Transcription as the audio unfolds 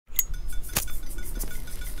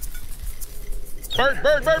Bird,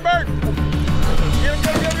 bird, bird, bird. Get him,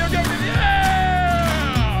 get him, get him, get him, get him.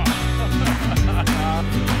 Yeah!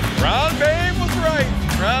 Ron Babe was right.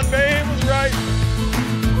 Ron Babe was right.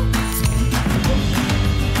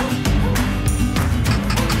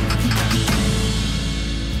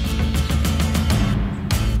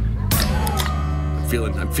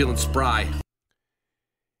 I'm feeling spry.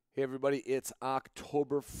 Hey everybody, it's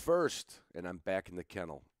October 1st, and I'm back in the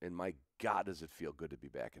kennel. And my God, does it feel good to be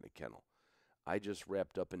back in the kennel. I just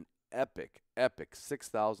wrapped up an epic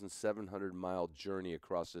 6,700-mile journey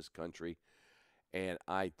across this country. And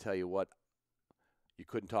I tell you what, you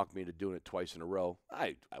couldn't talk me into doing it twice in a row.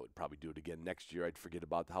 I would probably do it again next year. I'd forget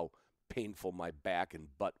about how painful my back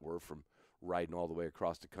and butt were from riding all the way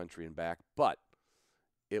across the country and back. But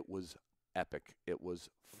it was epic. It was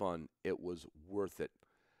fun. It was worth it.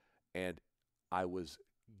 And I was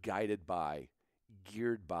guided by,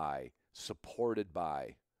 geared by, supported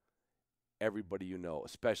by everybody you know,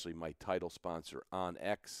 especially my title sponsor, On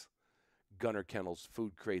X, Gunner Kennels,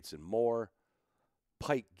 Food Crates, and more,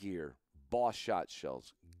 Pike Gear, Boss Shot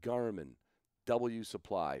Shells, Garmin, W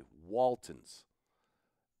Supply, Waltons,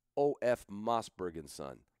 OF Mossberg &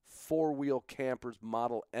 Son, four-wheel campers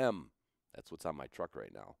Model M. That's what's on my truck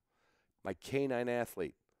right now. My Canine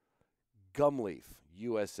Athlete, Gumleaf,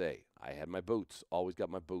 USA. I had my boots, always got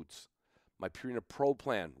my boots. My Purina Pro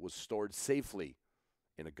Plan was stored safely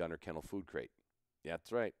in a Gunner Kennel food crate. Yeah,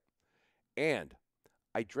 that's right. And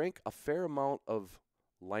I drank a fair amount of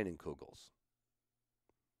Leinenkugels.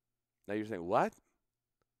 Now you're saying, what?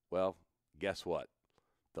 Well, guess what?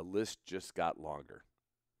 The list just got longer.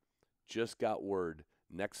 Just got word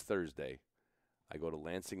next Thursday, I go to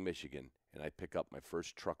Lansing, Michigan, and I pick up my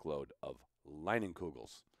first truckload of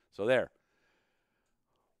Leinenkugels. So there.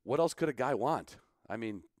 What else could a guy want? I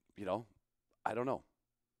mean, you know, I don't know.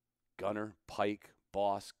 Gunner, Pike,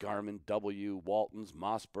 Boss, Garmin, W, Waltons,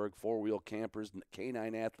 Mossberg, four-wheel campers,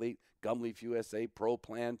 Canine Athlete, Gumleaf USA, Pro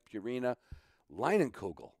Plan, Purina,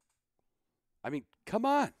 Leinenkugel. I mean, come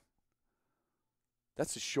on.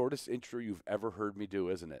 That's the shortest intro you've ever heard me do,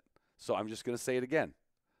 isn't it? So I'm just going to say it again.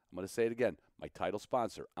 I'm going to say it again. My title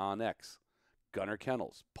sponsor, On X, Gunner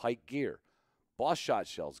Kennels, Pike Gear, Boss Shot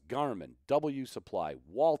Shells, Garmin, W Supply,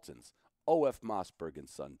 Waltons, OF Mossberg &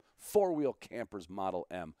 Son, four-wheel campers Model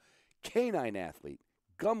M, Canine Athlete,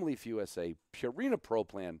 Gumleaf USA, Purina Pro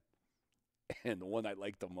Plan, and the one I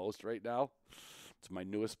like the most right now, it's my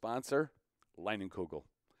newest sponsor, Leinenkugel.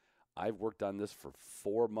 I've worked on this for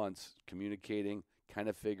 4 months, communicating, kind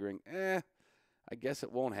of figuring, I guess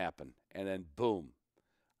it won't happen. And then, boom,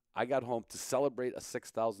 I got home to celebrate a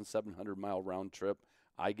 6,700-mile round trip.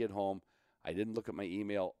 I get home. I didn't look at my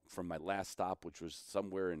email from my last stop, which was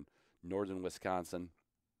somewhere in northern Wisconsin,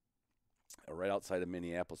 right outside of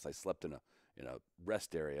Minneapolis. I slept in a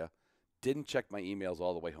rest area. Didn't check my emails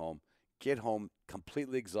all the way home. Get home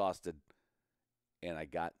completely exhausted, and I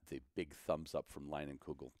got the big thumbs up from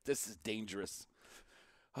Leinenkugel. This is dangerous.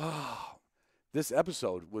 Oh, this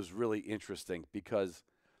episode was really interesting because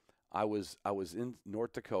I was in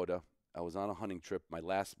North Dakota. I was on a hunting trip, my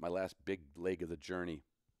last big leg of the journey.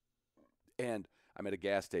 And I'm at a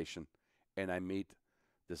gas station, and I meet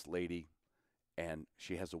this lady, and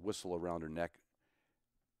she has a whistle around her neck.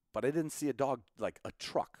 But I didn't see a dog, like a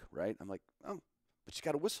truck, right? I'm like, oh, but she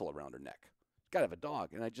got a whistle around her neck. Got to have a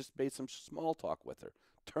dog. And I just made some small talk with her.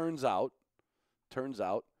 Turns out,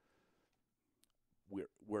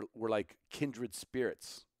 we're like kindred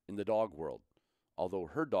spirits in the dog world. Although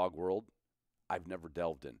her dog world, I've never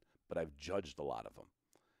delved in, but I've judged a lot of them.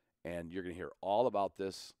 And you're going to hear all about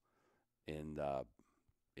this in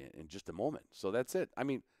just a moment. So that's it. I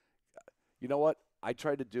mean, you know what? I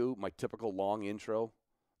tried to do my typical long intro.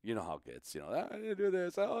 You know how it gets. You know, I didn't do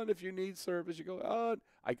this. Oh, and if you need service, you go on.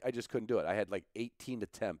 I just couldn't do it. I had like 18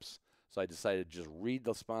 attempts. So I decided to just read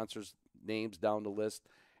the sponsors' names down the list,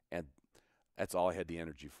 and that's all I had the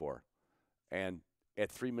energy for. And at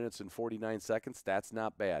 3 minutes and 49 seconds, that's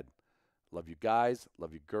not bad. Love you guys.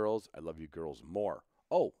 Love you girls. I love you girls more.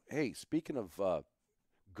 Oh, hey, speaking of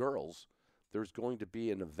girls, there's going to be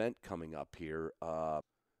an event coming up here.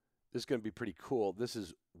 This is going to be pretty cool. This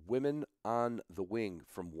is Women on the Wing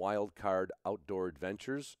from Wild Card Outdoor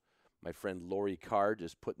Adventures. My friend Lori Card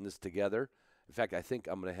is putting this together. In fact, I think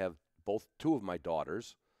I'm going to have two of my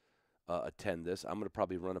daughters attend this. I'm going to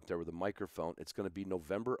probably run up there with a microphone. It's going to be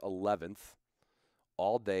November 11th,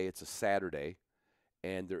 all day. It's a Saturday,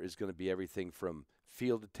 and there is going to be everything from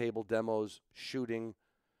field-to-table demos, shooting,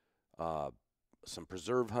 some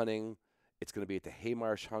preserve hunting. It's going to be at the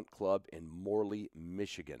Haymarsh Hunt Club in Morley,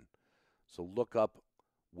 Michigan. So look up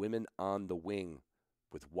Women on the Wing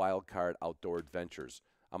with Wild Card Outdoor Adventures.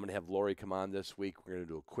 I'm going to have Lori come on this week. We're going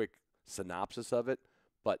to do a quick synopsis of it,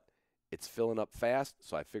 but it's filling up fast,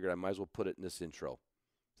 so I figured I might as well put it in this intro.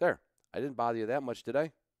 There. I didn't bother you that much, did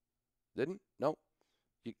I? Didn't? No.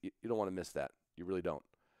 You don't want to miss that. You really don't.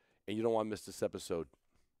 And you don't want to miss this episode.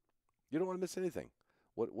 You don't want to miss anything.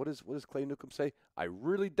 What does Clay Newcomb say? I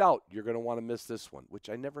really doubt you're going to want to miss this one, which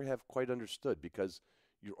I never have quite understood because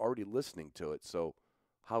you're already listening to it, so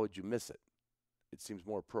how would you miss it? It seems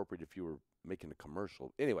more appropriate if you were making a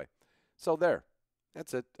commercial. Anyway, so there.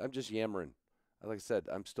 That's it. I'm just yammering. Like I said,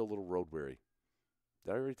 I'm still a little road weary.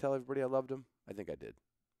 Did I already tell everybody I loved him? I think I did.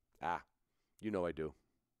 You know I do.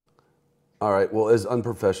 All right, well, as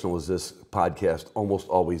unprofessional as this podcast almost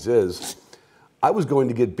always is, I was going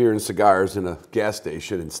to get beer and cigars in a gas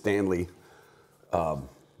station in Stanley. No,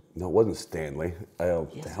 it wasn't Stanley. Where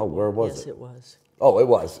was it? Yes, it was. Oh, it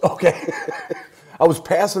was. Okay. I was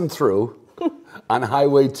passing through on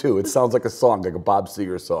Highway 2. It sounds like a song, like a Bob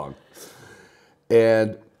Seger song.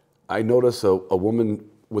 And I noticed a woman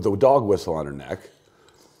with a dog whistle on her neck.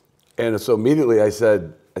 And so immediately I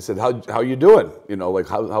said, how you doing? You know, like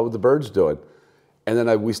how are the birds doing? And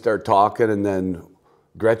then we start talking, and then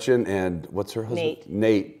Gretchen and what's her husband?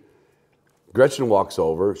 Nate. Gretchen walks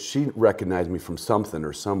over. She recognized me from something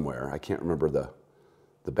or somewhere. I can't remember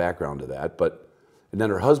the background of that. And then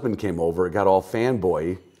her husband came over. It got all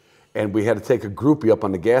fanboy, and we had to take a groupie up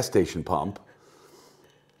on the gas station pump.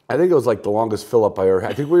 I think it was like the longest fill up I ever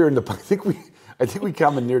had. I think we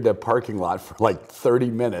commandeered that parking lot for like 30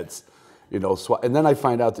 minutes. You know, and then I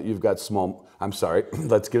find out that you've got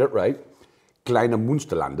let's get it right. Kleine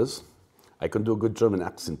Munsterlanders. I can do a good German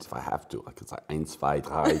accent if I have to. I can say 1,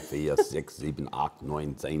 2, 3, 4, 6, 7, 8,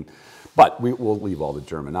 9, 10. But we'll leave all the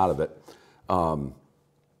German out of it.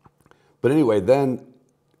 But anyway, then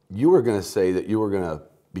you were going to say that you were going to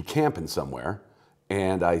be camping somewhere.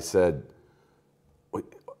 And I said,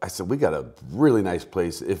 we got a really nice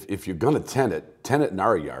place. If you're going to tent it in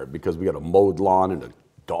our yard, because we got a mowed lawn and a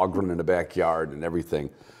dog running in the backyard and everything.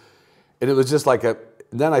 And it was just like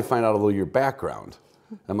then I find out a little your background.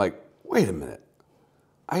 I'm like, wait a minute.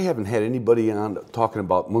 I haven't had anybody on talking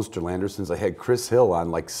about Munsterlanders since I had Chris Hill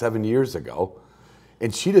on like 7 years ago.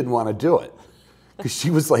 And she didn't want to do it. Because she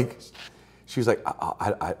was like,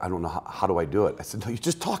 I don't know, how do I do it? I said, no, you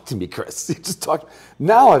just talk to me, Chris. You just talk.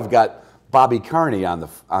 Now I've got Bobbe Carney at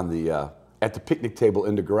the picnic table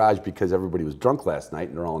in the garage because everybody was drunk last night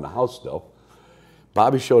and they're all in the house still.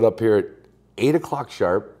 Bobbe showed up here at 8 o'clock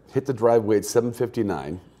sharp, hit the driveway at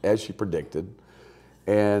 7:59, as she predicted,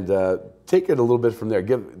 and take it a little bit from there.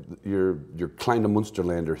 Give your Kleine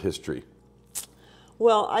Munsterlander history.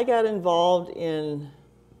 Well, I got involved in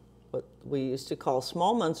what we used to call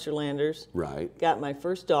small Munsterlanders. Right. Got my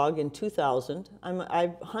first dog in 2000.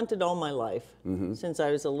 I've hunted all my life. Mm-hmm. Since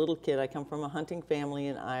I was a little kid. I come from a hunting family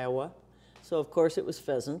in Iowa, so of course it was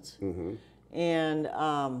pheasants. Mm-hmm. And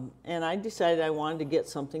I decided I wanted to get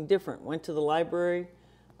something different. Went to the library,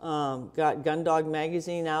 got Gun Dog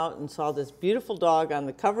magazine out, and saw this beautiful dog on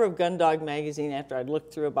the cover of Gun Dog magazine. After I'd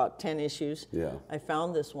looked through about 10 issues, I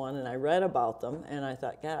found this one and I read about them, and I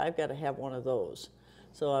thought, God, I've got to have one of those.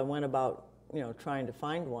 So I went about, trying to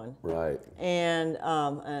find one. Right. And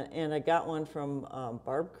I got one from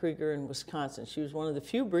Barb Krieger in Wisconsin. She was one of the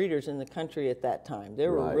few breeders in the country at that time.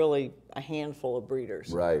 There were really a handful of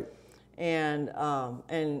breeders. Right. And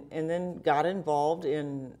then got involved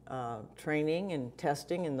in training and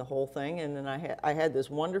testing and the whole thing. And then I had this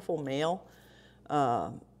wonderful male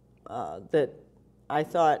that I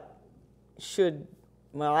thought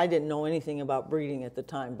I didn't know anything about breeding at the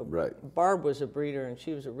time, but Barb was a breeder and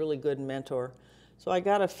she was a really good mentor. So I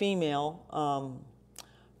got a female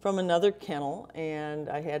from another kennel, and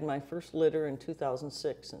I had my first litter in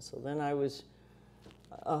 2006. And so then I was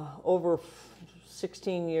over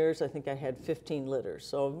 16 years, I think I had 15 litters.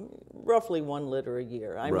 So roughly 1 litter a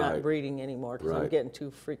year. I'm not breeding anymore because I'm getting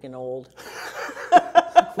too freaking old.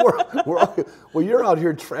 Well, you're out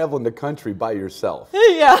here traveling the country by yourself.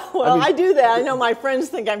 Yeah, well, I do that. I know my friends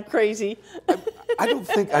think I'm crazy. I don't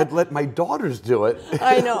think I'd let my daughters do it.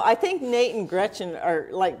 I know. I think Nate and Gretchen are,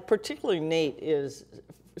 particularly Nate is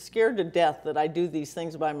scared to death that I do these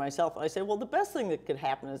things by myself. I say, well, the best thing that could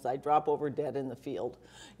happen is I drop over dead in the field.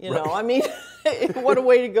 I mean, what a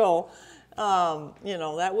way to go.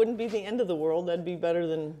 That wouldn't be the end of the world. That'd be better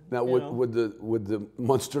than. Now, would the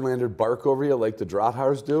Munsterlander bark over you like the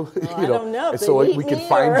Draughthaars do? Well, I don't know. So we can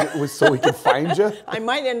find you. So we can find you. I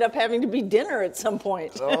might end up having to be dinner at some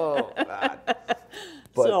point. Oh, God.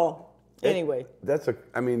 So anyway,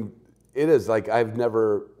 it is like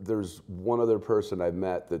there's one other person I've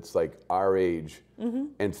met that's like our age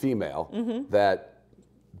and female that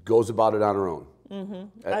goes about it on her own.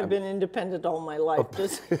 I've been independent all my life.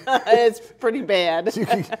 Just, it's pretty bad.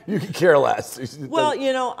 You can care less. Well,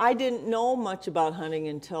 you know, I didn't know much about hunting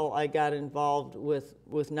until I got involved with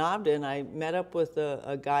NAVDA, and I met up with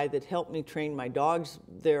a guy that helped me train my dogs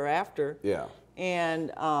thereafter. Yeah.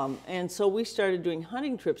 And so we started doing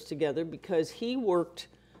hunting trips together because he worked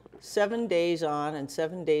 7 days on and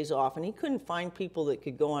 7 days off, and he couldn't find people that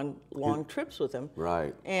could go on long trips with him.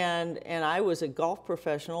 Right. And I was a golf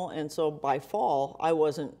professional, and so by fall I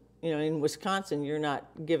wasn't. You know, in Wisconsin, you're not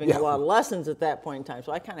giving a lot of lessons at that point in time.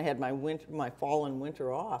 So I kind of had my fall and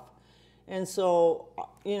winter off. And so,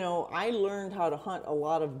 you know, I learned how to hunt a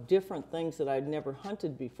lot of different things that I'd never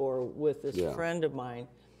hunted before with this friend of mine.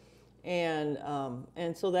 And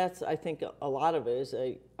so that's, I think, a lot of it is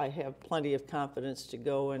I have plenty of confidence to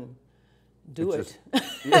go and do it.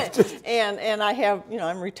 And I have, you know,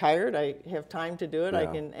 I'm retired. I have time to do it. I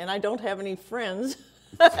can, and I don't have any friends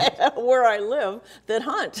where I live that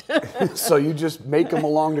hunt. So you just make them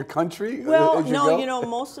along the country? Well, no, you know,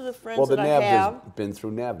 most of the friends that I have been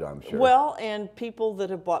through NAVDA, I'm sure. Well, and people that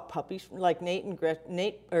have bought puppies, like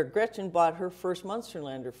Gretchen bought her first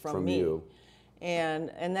Munsterlander from me. You.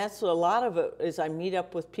 And that's a lot of it is I meet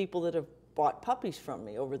up with people that have bought puppies from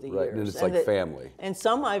me over the years. Right, and it's like family. And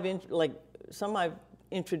some I've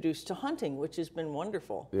introduced to hunting, which has been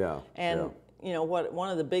wonderful. Yeah. And you know what? One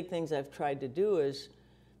of the big things I've tried to do is,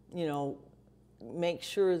 you know, make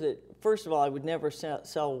sure that first of all I would never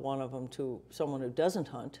sell one of them to someone who doesn't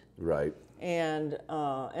hunt. Right. And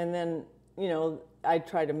then, you know, I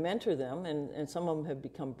try to mentor them, and some of them have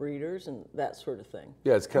become breeders and that sort of thing.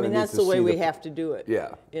 Yeah, it's kind of. I mean, that's the way we have to do it.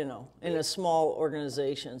 Yeah. You know, in a small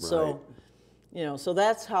organization. Right. So, you know, so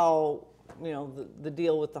that's how, you know, the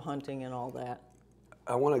deal with the hunting and all that.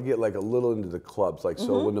 I want to get like a little into the clubs, like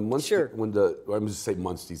so when the I'm just say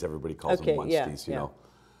Munsties, everybody calls them Munsties, you know.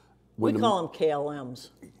 We call them KLMs.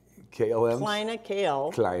 KLMs. Kleine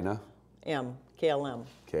KL. Kleine. M. KLM.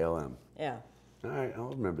 KLM. Yeah. All right, I'll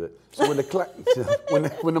remember that. So when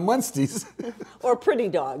the when the Munsties, or pretty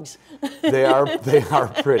dogs, they are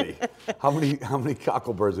pretty. How many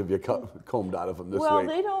cockleburs have you combed out of them this week? Well,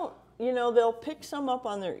 they don't. You know, they'll pick some up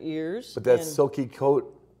on their ears. But that silky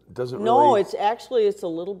coat doesn't No, really... it's actually, it's a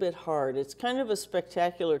little bit hard. It's kind of a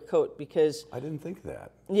spectacular coat because... I didn't think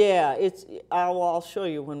that. Yeah, I'll show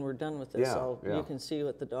you when we're done with this. Yeah. You can see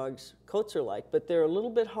what the dog's coats are like. But they're a little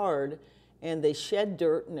bit hard, and they shed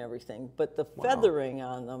dirt and everything. But the feathering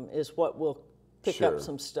on them is what will pick up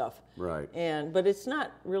some stuff. Right. But it's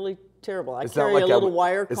not really terrible. I carry a little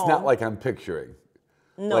wire comb. It's not like I'm picturing.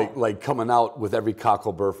 No. Like coming out with every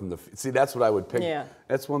cocklebur from the... See, that's what I would pick. Yeah.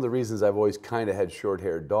 That's one of the reasons I've always kind of had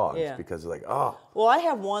short-haired dogs, because like, oh. Well, I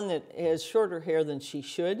have one that has shorter hair than she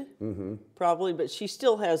should, probably, but she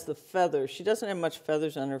still has the feathers. She doesn't have much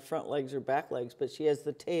feathers on her front legs or back legs, but she has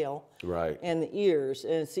the tail and the ears,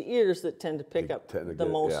 and it's the ears that tend to pick up the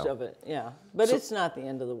most of it. Yeah, but it's not the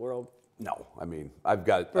end of the world. No, I mean, I've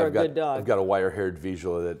got good dog. I've got a wire-haired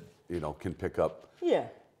Vizsla that can pick up. Yeah.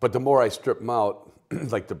 But the more I strip him out,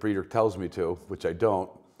 like the breeder tells me to, which I don't,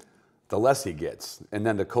 the less he gets. And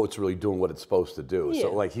then the coat's really doing what it's supposed to do. Yeah.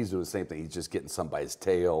 So like he's doing the same thing. He's just getting some by his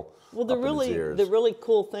tail. Well, the really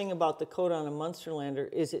cool thing about the coat on a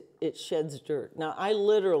Munsterlander is it sheds dirt. Now,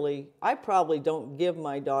 I probably don't give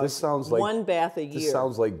my dogs one bath a year. This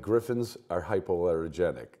sounds like Griffins are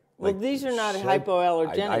hypoallergenic. Well, these are not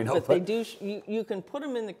hypoallergenic, I know, but they do. You can put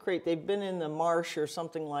them in the crate. They've been in the marsh or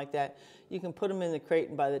something like that. You can put them in the crate,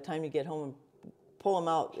 and by the time you get home and pull them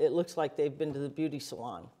out, it looks like they've been to the beauty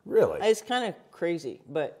salon. Really? It's kind of crazy,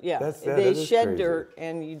 but yeah, that they is shed crazy. dirt,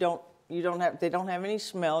 and they don't have any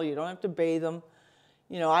smell. You don't have to bathe them.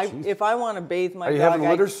 You know, if I want to bathe my dog, are you having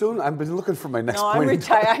litter soon? I've been looking for my next. No, I'm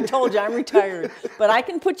retired. I told you I'm retired, but I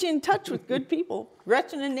can put you in touch with good people.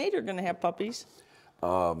 Gretchen and Nate are going to have puppies.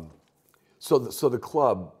 So the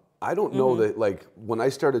club, I don't know that, like, when I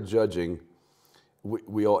started judging,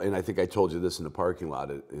 we all, and I think I told you this in the parking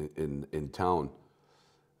lot in town,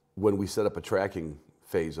 when we set up a tracking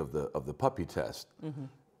phase of the puppy test,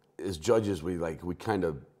 as judges, we kind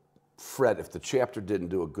of fret if the chapter didn't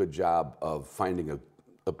do a good job of finding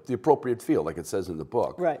the appropriate field, like it says in the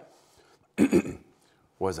book. Right.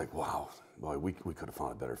 Was like, wow, boy, we could have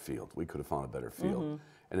found a better field. We could have found a better field.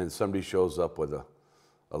 And then somebody shows up with a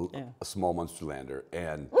small Munsterlander,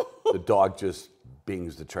 and the dog just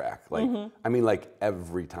bings the track. Like, I mean, like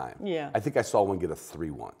every time. Yeah. I think I saw one get a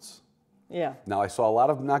 3 once. Yeah. Now, I saw a lot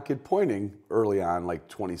of them not get pointing early on, like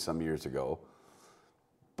 20-some years ago,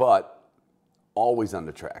 but always on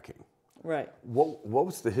the tracking. Right. What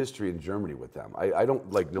was the history in Germany with them? I don't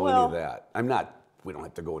know any of that. We don't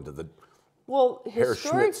have to go into the Well, Herr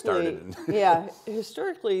Schmidt started historically, yeah,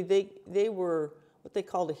 historically they were what they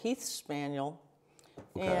called a Heath Spaniel,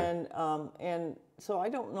 Okay. and so I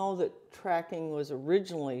don't know that tracking was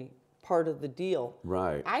originally part of the deal.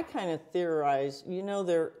 Right. I kind of theorize,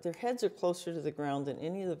 their heads are closer to the ground than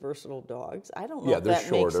any of the versatile dogs. I don't know Yeah, if they're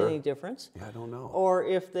that makes shorter. any difference. Yeah, I don't know. Or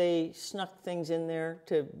if they snuck things in there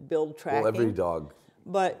to build tracking. Well, every dog.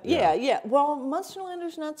 But yeah. Well,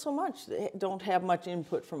 Munsterlanders not so much. They don't have much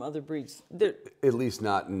input from other breeds. At least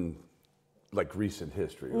not in like recent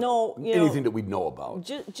history. Or No, anything that we know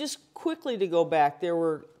about. Just quickly to go back, there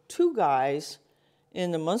were two guys in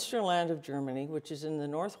the Munsterland of Germany, which is in the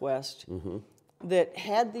northwest, that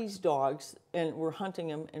had these dogs and were hunting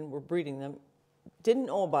them and were breeding them, didn't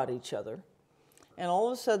know about each other. And all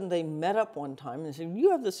of a sudden they met up one time and said, "You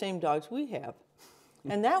have the same dogs we have."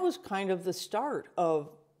 And that was kind of the start of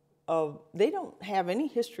they don't have any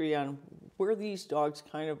history on where these dogs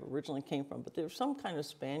kind of originally came from, but there's some kind of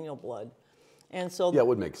spaniel blood. And so Yeah, it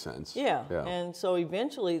would make sense. yeah. And so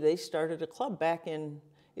eventually they started a club back in,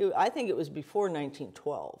 I think it was before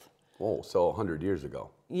 1912. Oh, so 100 years ago.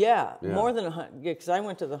 Yeah, Yeah. more than 100, because I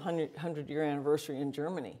went to the 100-year anniversary in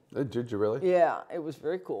Germany. Did you really? Yeah, it was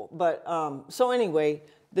very cool. But so anyway,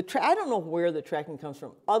 I don't know where the tracking comes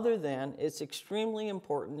from, other than it's extremely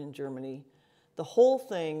important in Germany. The whole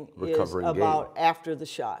thing Recovering is about after the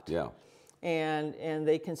shot. Yeah. And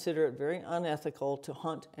they consider it very unethical to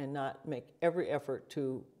hunt and not make every effort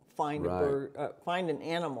to find Right. a bird, find an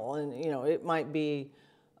animal, and it might be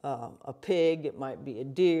a pig, it might be a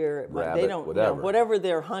deer, they Rabbit, don't, whatever. whatever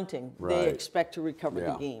they're hunting, Right. they expect to recover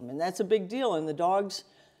Yeah. the game, and that's a big deal. And the dogs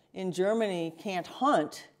in Germany can't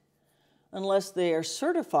hunt unless they are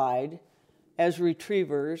certified as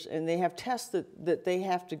retrievers, and they have tests that they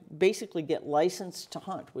have to basically get licensed to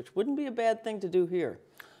hunt, which wouldn't be a bad thing to do here.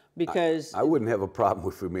 Because I wouldn't have a problem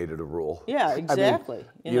if we made it a rule. Yeah, exactly.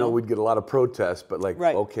 I mean, we'd get a lot of protests, but like,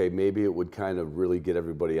 Right. okay, maybe it would kind of really get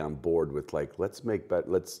everybody on board with like, let's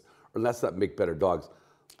not make better dogs.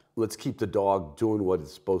 Let's keep the dog doing what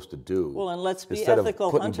it's supposed to do. Well, and let's be instead ethical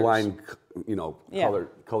of putting hunters. blind, Yeah.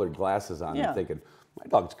 colored glasses on Yeah. and thinking, my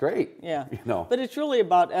dog's great. yeah, You know. but it's really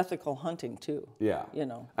about ethical hunting too. Yeah.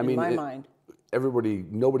 In my mind.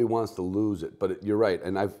 Nobody wants to lose it, but you're right.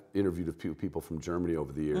 And I've interviewed a few people from Germany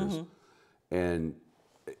over the years, and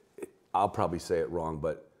I'll probably say it wrong,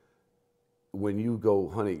 but when you go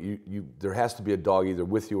hunting, there has to be a dog either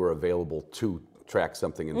with you or available to track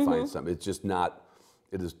something and find something. It's just not.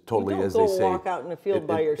 It is totally, don't as go they say, walk out in the field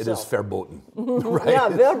by It is yourself. verboten, right? Yeah,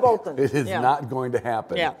 verboten. It is Yeah. not going to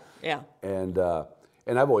happen. Yeah. And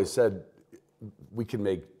I've always said we can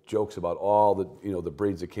make jokes about all the the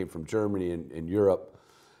breeds that came from Germany and Europe,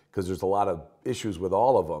 because there's a lot of issues with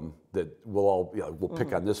all of them that we'll all we'll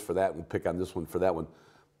pick on this for that, we'll pick on this one for that one,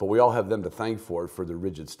 but we all have them to thank for the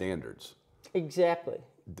rigid standards. Exactly.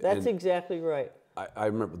 That's exactly right. I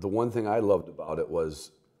remember the one thing I loved about it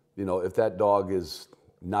was, if that dog is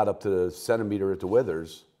not up to the centimeter at the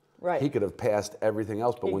withers, Right. he could have passed everything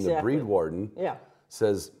else, but when the Exactly. breed warden Yeah.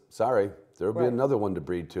 says, sorry, there'll be Right. another one to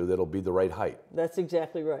breed to that'll be the right height. That's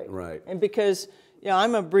exactly right. Right. And because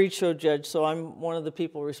I'm a breed show judge, so I'm one of the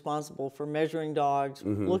people responsible for measuring dogs,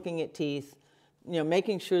 looking at teeth,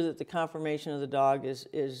 making sure that the conformation of the dog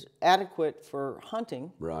is adequate for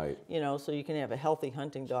hunting. Right. So you can have a healthy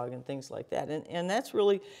hunting dog and things like that. And that's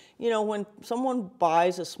really, when someone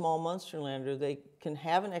buys a small Munsterlander, they can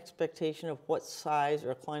have an expectation of what size,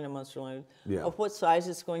 or a Kleine Munsterlander, Yeah. of what size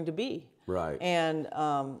it's going to be. Right. And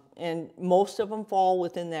most of them fall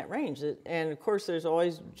within that range. And of course, there's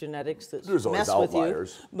always genetics that There's always mess with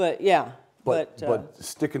outliers. you. But yeah. But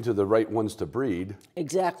sticking to the right ones to breed,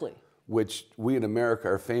 exactly. which we in America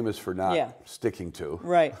are famous for not Yeah. sticking to.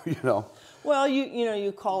 Right. Well,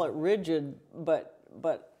 you call it rigid, but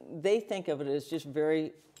they think of it as just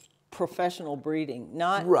very professional breeding,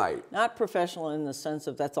 not Right. Not professional in the sense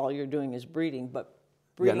of that's all you're doing is breeding, but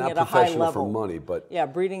yeah, breeding not at a high professional level. for money, but Yeah,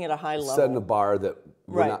 breeding at a high level. setting a bar that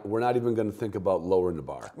Right. we're not even going to think about lowering the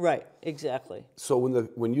bar. Right. Exactly. So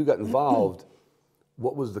when you got involved,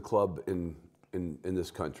 what was the club in this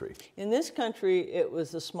country? In this country, it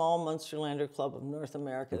was the Small Munsterlander Club of North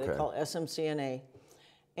America. They Okay. call it SMCNA.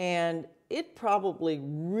 And it probably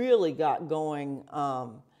really got going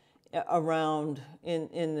around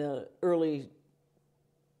in the early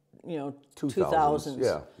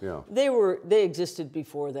 2000s. Yeah. They existed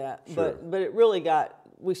before that, Sure. but it really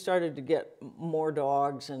we started to get more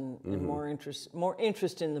dogs and Mm-hmm. more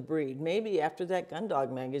interest in the breed. Maybe after that Gun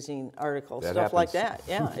Dog magazine article, That stuff like happens.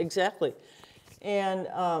 that. Yeah, exactly. And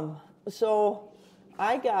so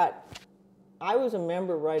I was a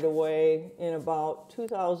member right away in about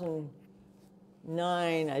 2000.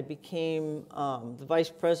 I became the vice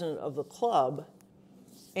president of the club.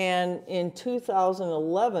 And in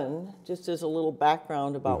 2011, just as a little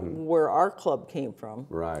background about where our club came from.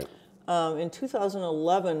 Right. In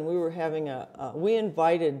 2011, we were having we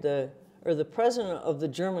invited the president of the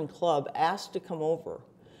German club asked to come over.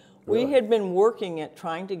 Really? We had been working at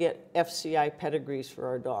trying to get FCI pedigrees for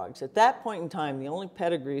our dogs. At that point in time, the only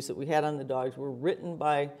pedigrees that we had on the dogs were written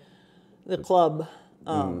by the club,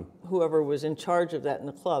 whoever was in charge of that in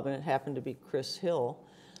the club, and it happened to be Chris Hill.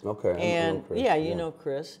 Okay. And I know Chris. yeah, you know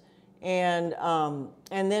Chris. And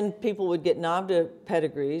then people would get NAVDA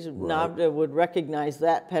pedigrees. Right. NAVDA would recognize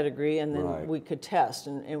that pedigree, and then Right. we could test.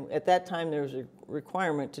 And at that time, there was a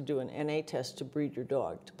requirement to do an NA test to breed your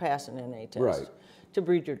dog, to pass an NA test Right. to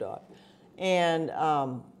breed your dog. And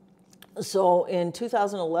so in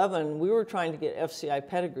 2011, we were trying to get FCI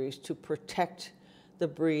pedigrees to protect the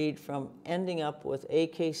breed from ending up with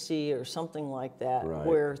AKC or something like that, Right.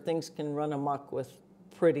 where things can run amok with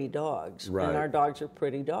pretty dogs. Right. And our dogs are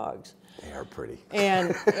pretty dogs. They are pretty.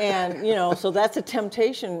 And you know, so that's a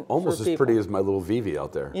temptation Almost for as people. pretty as my little Vivi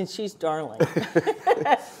out there. And she's darling.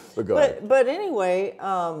 But go ahead. But anyway,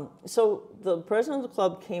 so the president of the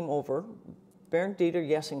club came over. Bernd Dieter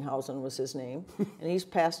Jessinghausen was his name, and he's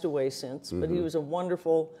passed away since. But he was a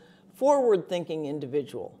wonderful, forward-thinking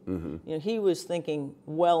individual. You know, he was thinking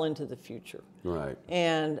well into the future. Right.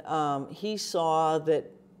 And he saw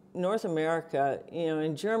that North America, you know,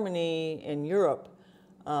 in Germany and Europe,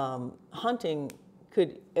 hunting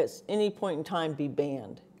could at any point in time be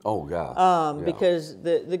banned. Oh, God. Yeah. Because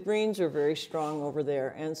the Greens are very strong over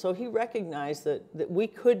there. And so he recognized that we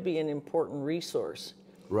could be an important resource.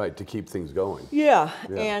 Right, to keep things going. Yeah,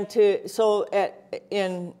 Yeah. and so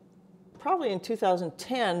probably in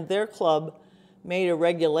 2010, their club made a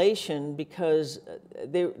regulation because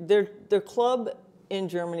their club in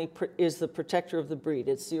Germany is the protector of the breed.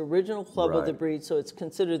 It's the original club of the Right. breed, so it's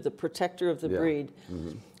considered the protector of the Yeah. breed.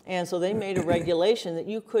 And so they made a regulation that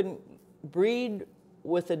you couldn't breed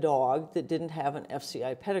with a dog that didn't have an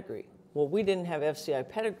FCI pedigree. Well, we didn't have FCI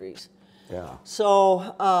pedigrees. Yeah.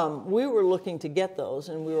 So we were looking to get those,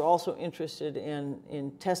 and we were also interested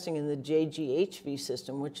in testing in the JGHV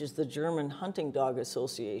system, which is the German Hunting Dog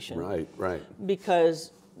Association. Right, right.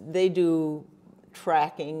 Because they do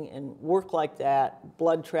tracking and work like that,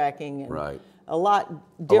 blood tracking, and Right. a lot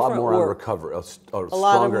different A lot more work. on recovery, a A lot of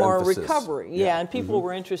stronger more emphasis. recovery, yeah, and people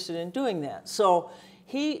were interested in doing that. So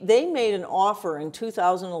they made an offer in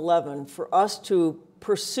 2011 for us to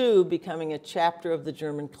pursue becoming a chapter of the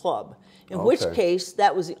German club, in which Okay. case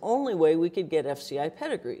that was the only way we could get FCI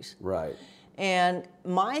pedigrees. Right. And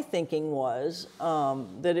my thinking was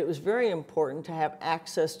that it was very important to have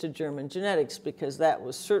access to German genetics, because that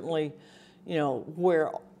was certainly, you know, where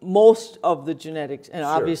most of the genetics, and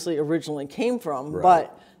obviously originally came from, Right.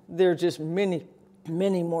 but there are just many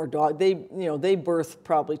more dogs. They birth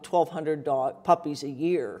probably 1,200 puppies a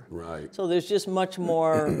year. Right. So there's just much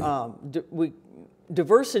more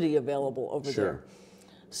diversity available over Sure. there.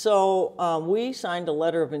 So we signed a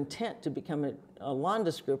letter of intent to become a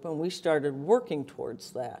Landers group, and we started working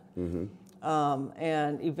towards that.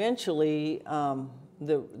 And eventually,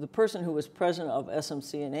 the person who was president of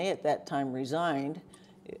SMCNA at that time resigned,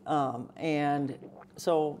 and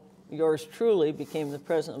so yours truly became the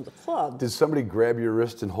president of the club. Did somebody grab your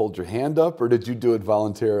wrist and hold your hand up, or did you do it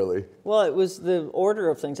voluntarily? Well, it was the order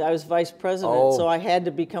of things. I was vice president, Oh. so I had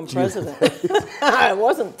to become president. I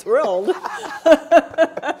wasn't thrilled.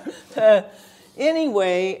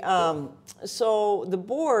 Anyway, so the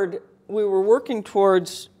board, we were working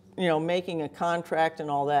towards, you know, making a contract and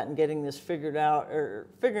all that, and getting this figured out, or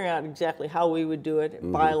figuring out exactly how we would do it,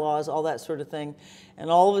 bylaws, all that sort of thing. And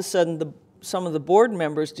all of a sudden, some of the board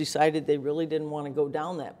members decided they really didn't want to go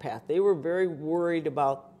down that path. They were very worried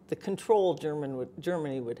about the control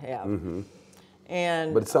Germany would have.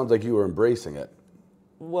 And But it sounds like you were embracing it.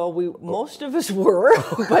 well, most of us were,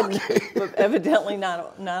 but evidently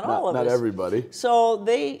not all of us. Not everybody. So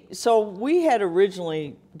we had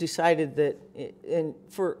originally decided that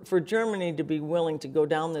for Germany to be willing to go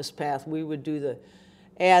down this path, we would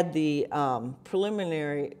add the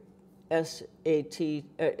preliminary SAT,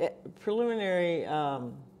 preliminary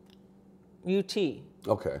UT.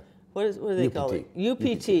 Okay. What do they call it?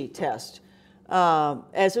 UPT test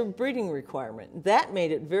as a breeding requirement. That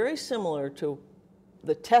made it very similar to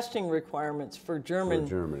the testing requirements for Germany.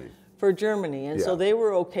 And so Yeah. they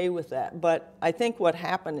were okay with that. But I think what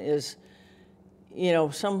happened is, you know,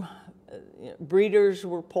 some breeders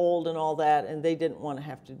were polled and all that, and they didn't want to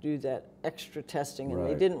have to do that extra testing, and they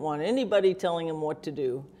Right. didn't want anybody telling them what to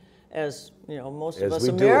do. as you know, most of As us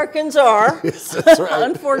we do. Americans are, That's right.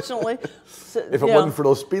 unfortunately. If it wasn't for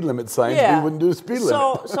those speed limit signs, we wouldn't do the speed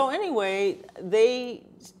limit. So anyway, they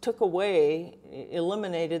took away,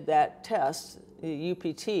 eliminated that test, the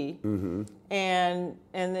UPT, and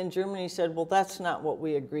then Germany said, well, that's not what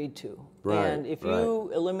we agreed to. Right, and if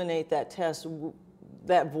you eliminate that test,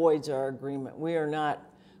 that voids our agreement. We are not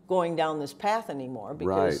going down this path anymore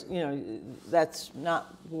because you know that's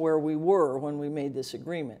not where we were when we made this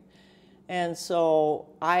agreement. And so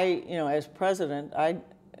I, you know, as president,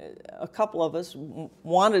 a couple of us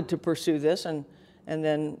wanted to pursue this, and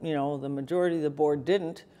then you know the majority of the board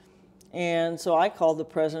didn't. And so I called the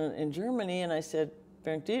president in Germany and I said,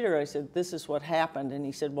 Bernd Dieter, I said, this is what happened. And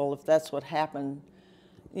he said, well, if that's what happened,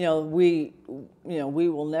 you know, we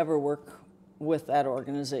will never work with that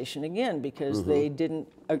organization again because they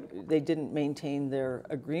didn't maintain their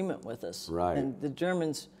agreement with us. Right. And the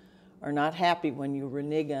Germans are not happy when you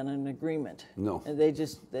renege on an agreement. No. And they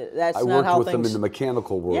just, that's I not worked how with things. them in the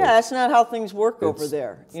mechanical world. Yeah, that's not how things work over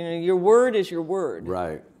there. You know, your word is your word.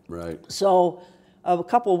 Right, right. So a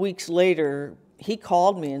couple of weeks later, he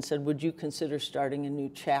called me and said, would you consider starting a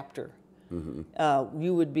new chapter?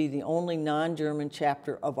 You would be the only non-German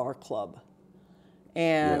chapter of our club.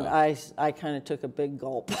 And I kind of took a big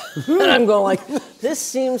gulp. And I'm going like, this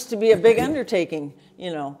seems to be a big undertaking,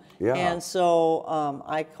 you know. Yeah. And so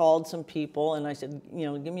I called some people and I said, you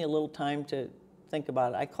know, give me a little time to think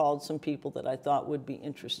about it. I called some people that I thought would be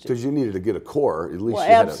interested. Because you needed to get a core, at least. Well,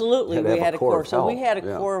 you absolutely, had to we have had a core. So we help. had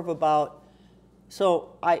a core of about,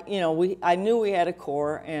 so I knew we had a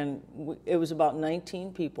core, and it was about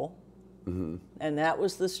 19 people, and that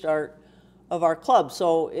was the start of our club.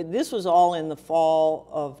 So this was all in the fall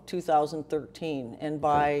of 2013, and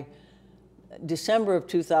by December of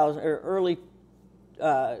 2000 or early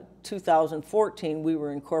 2014, we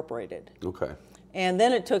were incorporated. Okay. And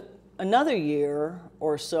then it took another year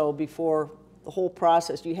or so before the whole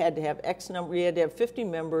process. You had to have X number, you had to have 50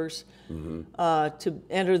 members to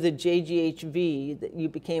enter the JGHV. That you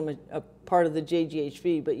became a part of the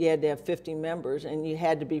JGHV, but you had to have 50 members, and you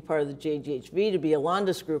had to be part of the JGHV to be a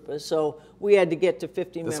Landesgruppe. So we had to get to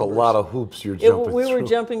 50 members. That's a lot of hoops you're jumping through. We were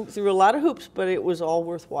jumping through a lot of hoops, but it was all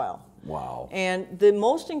worthwhile. Wow. And the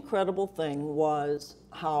most incredible thing was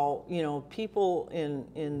how, you know, people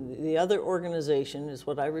in the other organization, is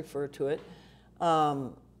what I refer to it,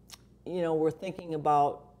 you know, were thinking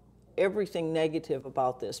about everything negative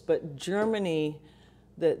about this. But Germany,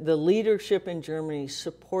 the leadership in Germany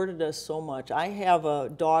supported us so much. I have a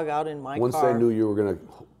dog out in my Once car. they knew you were going to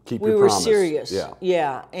keep We your were promise. serious. Yeah.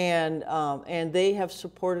 Yeah, and they have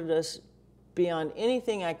supported us beyond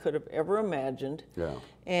anything I could have ever imagined. Yeah.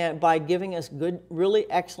 And by giving us good, really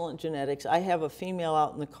excellent genetics. I have a female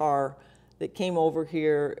out in the car that came over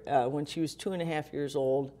here when she was 2.5 years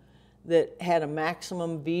old that had a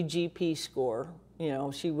maximum VGP score. You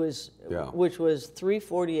know, she was, which was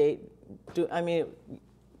 348. I mean,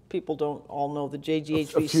 people don't all know the JGHV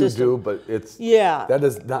system. A few do, but it's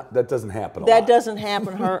that doesn't happen a lot. That doesn't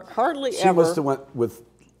happen hardly she ever. must have went with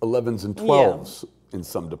 11s and 12s in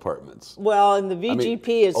some departments. Well, and the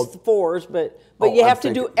VGP is 4s, but you have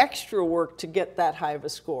to do extra work to get that high of a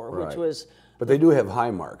score, which was. But they do have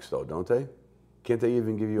high marks, though, don't they? Can't they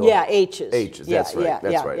even give you? H's. H's. That's right.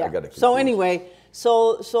 That's right. I got it. So anyway,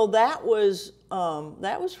 so that was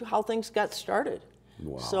how things got started.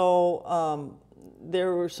 Wow. So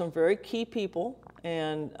there were some very key people,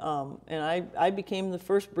 and I became the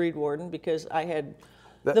first breed warden because I had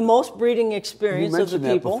the most breeding experience of the people. You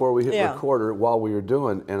mentioned that before we hit recorder while we were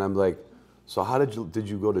doing, and I'm like, so how did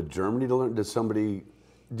you go to Germany to learn?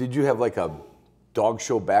 Did you have like a dog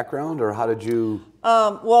show background, or how did you?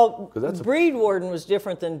 Well, breed warden was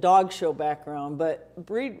different than dog show background, but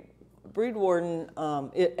breed warden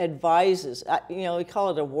it advises. You know, we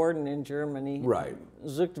call it a warden in Germany, right?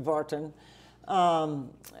 Zuchtwarten,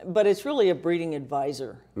 but it's really a breeding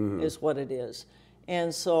advisor, is what it is.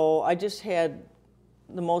 And so I just had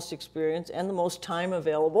the most experience and the most time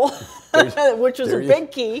available, which was a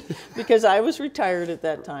big key because I was retired at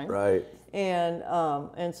that time, right?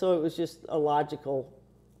 And so it was just a logical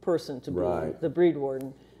person to be right. the breed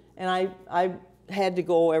warden. And I had to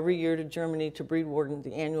go every year to Germany to breed warden,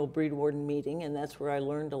 the annual breed warden meeting, and that's where I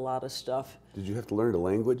learned a lot of stuff. Did you have to learn the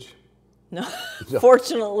language? No,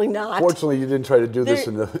 fortunately not. Fortunately, you didn't try to do this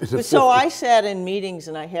in the 50s. So I sat in meetings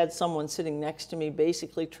and I had someone sitting next to me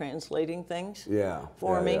basically translating things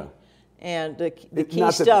for me. Yeah. And the key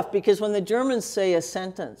stuff, because when the Germans say a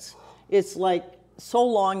sentence, it's like so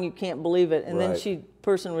long you can't believe it. And then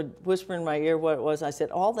person would whisper in my ear what it was. I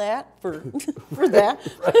said, all that for that?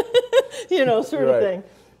 You know, sort of thing.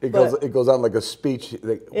 It goes on like a speech.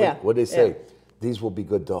 Yeah, What do they say? yeah. These will be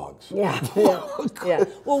good dogs. Yeah, yeah.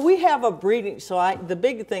 Well, we have a breeding. So the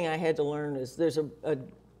big thing I had to learn is there's a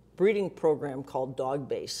breeding program called Dog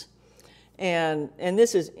Base, and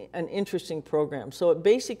this is an interesting program. So it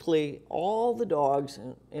basically all the dogs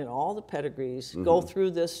in all the pedigrees go through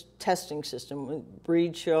this testing system,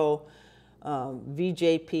 breed show,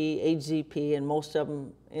 VJP, HZP, and most of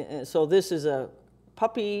them. So this is a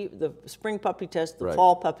puppy, the spring puppy test, the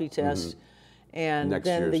fall puppy test. And Next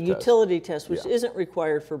then year's the test. utility test, which isn't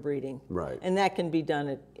required for breeding. Right. And that can be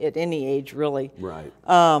done at any age, really. Right.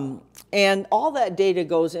 And all that data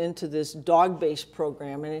goes into this dog-based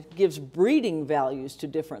program, and it gives breeding values to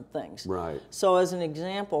different things. Right. So as an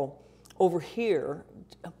example, over here,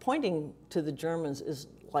 pointing to the Germans is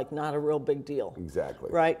like not a real big deal.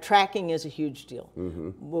 Exactly. Right? Tracking is a huge deal.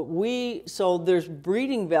 But so there's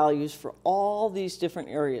breeding values for all these different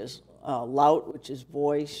areas. Lout, which is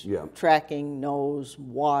voice, tracking, nose,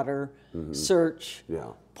 water, search,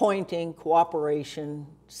 pointing, cooperation,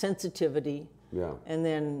 sensitivity, and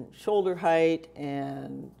then shoulder height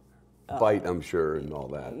and bite, I'm sure, and all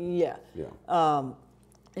that. Yeah.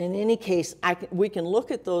 In any case, we can look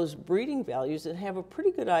at those breeding values and have a pretty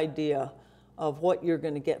good idea of what you're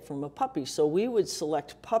going to get from a puppy. So we would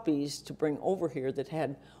select puppies to bring over here that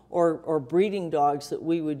had, or breeding dogs that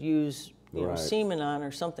we would use, you know, semen on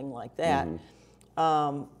or something like that.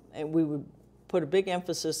 And we would put a big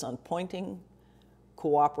emphasis on pointing,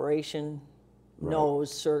 cooperation, nose,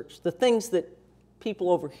 search, the things that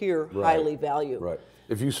people over here highly value. Right.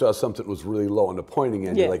 If you saw something that was really low on the pointing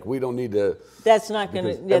end, you're like, we don't need to. That's not going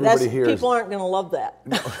to, people aren't going to love that.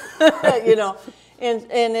 You know, and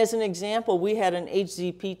as an example, we had an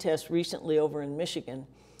HZP test recently over in Michigan,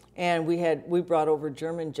 and we brought over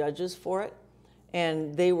German judges for it.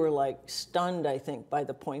 And they were like stunned, I think, by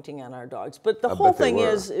the pointing on our dogs. But the whole thing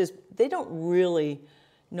is they don't really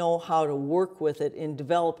know how to work with it in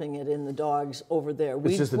developing it in the dogs over there.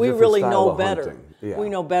 We really know better. Yeah. We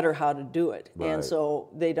know better how to do it. Right. And so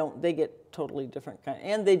they get totally different kind.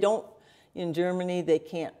 And they don't, in Germany, they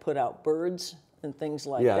can't put out birds and things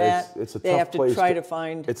like that. It's a tough they have to place try to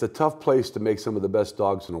find. It's a tough place to make some of the best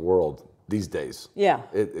dogs in the world these days. Yeah.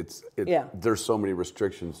 There's so many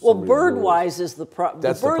restrictions. Well, bird-wise is the problem.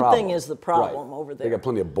 The bird thing is the problem over there. They got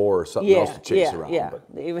plenty of boar or something else to chase around. Yeah,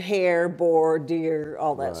 they have hare, boar, deer,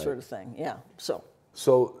 all that sort of thing. Yeah,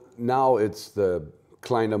 So now it's the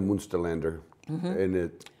Kleine Munsterlander in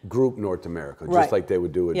it Group North America, just like they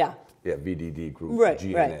would do it. Yeah, VDD Group,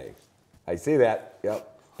 GNA. Right. I see that, yep.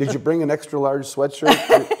 Did you bring an extra large sweatshirt?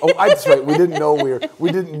 Oh, that's right. We didn't know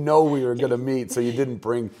we were going to meet, so you didn't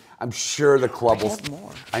bring. I'm sure the club will.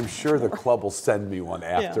 I'm sure the club will send me one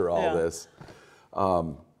after all this.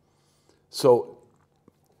 So,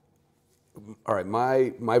 all right.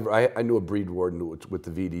 I knew a breed warden with the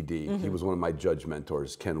VDD. He was one of my judge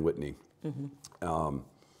mentors, Ken Whitney.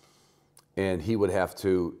 And he would have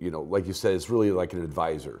to, like you said, it's really like an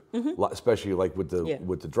advisor, especially like with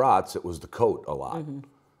the draughts. It was the coat a lot.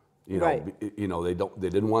 They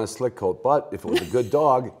didn't want a slick coat, but if it was a good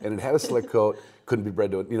dog and it had a slick coat, couldn't be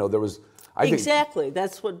bred to it. There was. Exactly,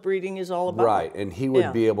 that's what breeding is all about. Right, and he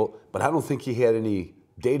would be able, but I don't think he had any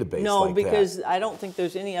database. No, because I don't think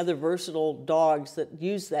there's any other versatile dogs that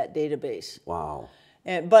use that database. Wow.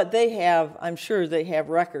 But they have, I'm sure they have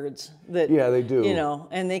records that. Yeah, they do.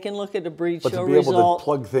 And they can look at a breed show result. But to be able to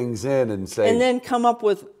plug things in and say. And then come up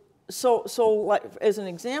with, so like as an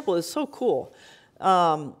example, it's so cool.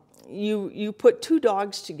 You put two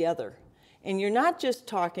dogs together, and you're not just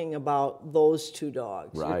talking about those two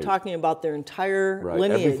dogs. Right. You're talking about their entire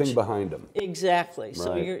lineage. Everything behind them. Exactly. Right.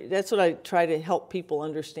 So that's what I try to help people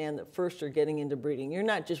understand that first are getting into breeding. You're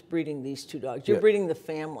not just breeding these two dogs. You're breeding the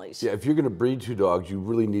families. Yeah, if you're going to breed two dogs, you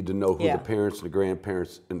really need to know who the parents and the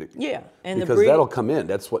grandparents and because that'll come in.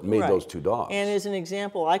 That's what made those two dogs. And as an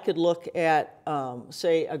example, I could look at,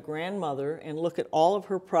 say, a grandmother and look at all of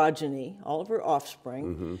her progeny, all of her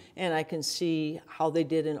offspring, and I can see how they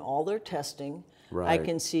did in all their testing. Right. I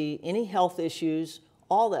can see any health issues,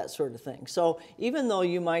 all that sort of thing. So even though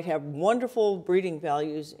you might have wonderful breeding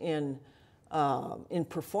values in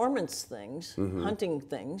performance things, hunting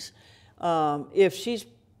things, if she's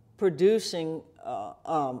producing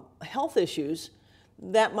health issues,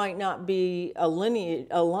 that might not be a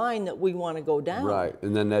line that we want to go down. Right,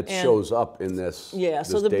 and then that shows up in this. Yeah,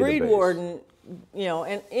 so the breed warden,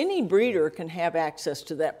 and any breeder can have access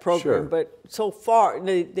to that program, but so far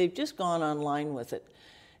they've just gone online with it.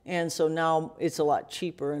 And so now it's a lot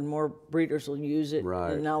cheaper and more breeders will use it.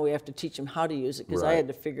 Right. And now we have to teach them how to use it because I Right. had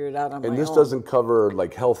to figure it out on my own. And this doesn't cover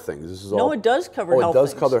like health things. This is all. No, it does cover health Oh, it does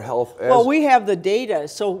things. cover health. Well, we have the data.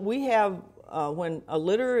 So we have, when a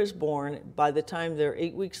litter is born, by the time they're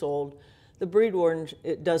 8 weeks old, the breed warden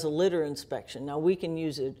does a litter inspection. Now, we can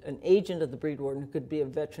use an agent of the breed warden who could be a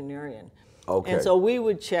veterinarian. Okay. And so we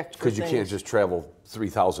would check for Because you can't things. just travel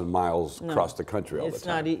 3,000 miles across the country all the It's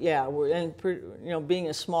time. not, being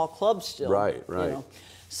a small club still. Right, right.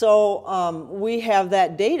 So we have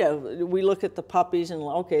that data. We look at the puppies and,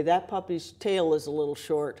 okay, that puppy's tail is a little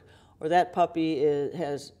short, or that puppy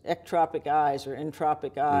has ectropic eyes or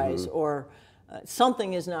entropic eyes, or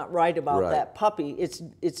something is not right about that puppy.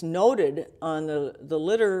 It's noted on the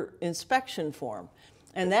litter inspection form.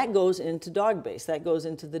 And that goes into DogBase. That goes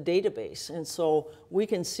into the database. And so we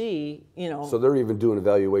can see, So they're even doing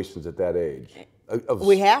evaluations at that age.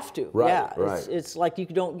 We have to. Right, yeah. right. It's like you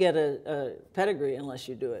don't get a pedigree unless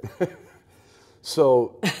you do it.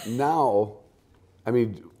 So now, I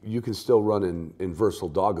mean, you can still run in versatile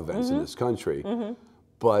dog events Mm-hmm. in this country,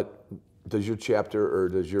 but does your chapter or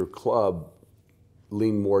does your club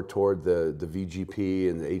lean more toward the VGP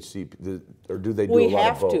and the HCP, or do they do We a lot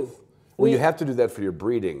have of both? to. Well, you have to do that for your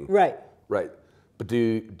breeding. Right. Right. But do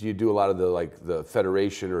you do a lot of the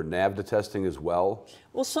federation or NAVDA testing as well?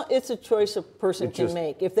 Well, it's a choice a person can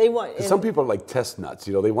make. If they want, 'Cause some people are like test nuts.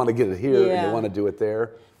 They want to get it here and Yeah. they want to do it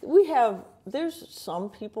there. there's some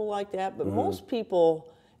people like that, but most people,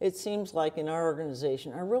 it seems like in our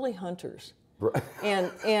organization, are really hunters. Right.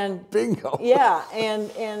 And Bingo. Yeah,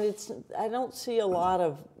 and we don't see a lot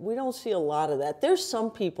of that. There's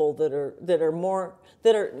some people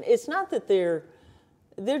it's not that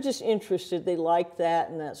they're just interested, they like that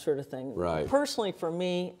and that sort of thing. Right. Personally, for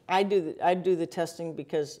me, I do the testing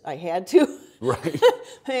because I had to. Right.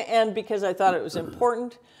 And because I thought it was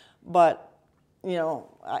important, but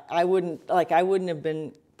I wouldn't have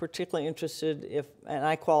been particularly interested and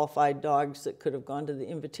I qualified dogs that could have gone to the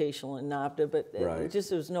Invitational and NAVDA, but Right.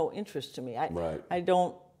 there was no interest to me. Right.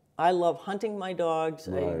 I love hunting my dogs.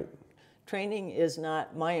 Right. Training is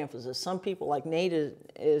not my emphasis. Some people like Nate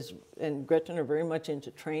is and Gretchen are very much into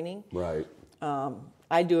training. Right.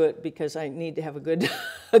 I do it because I need to have a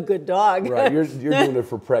good dog. Right. You're doing it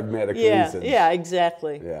for pragmatic reasons. Yeah,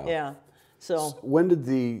 exactly. Yeah. Yeah. So when did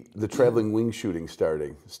the traveling wing shooting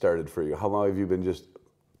started for you? How long have you been just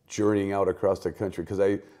journeying out across the country? Because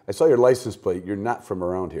I saw your license plate. You're not from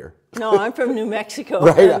around here. no, I'm from New Mexico.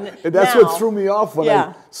 Right. And that's now- what threw me off when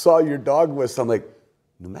I saw your dog list. I'm like,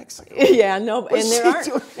 New Mexico. Yeah, no, What's she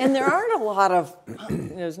doing? there aren't a lot of.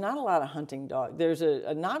 There's not a lot of hunting dogs. There's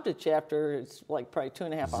a NAVDA chapter. It's like probably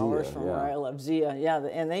 2.5 hours from where I live. Zia, yeah,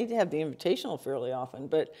 and they have the Invitational fairly often.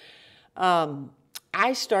 But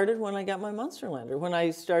I started when I got my Munsterlander. When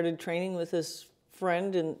I started training with this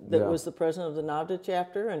friend that was the president of the NAVDA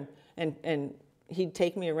chapter, and he'd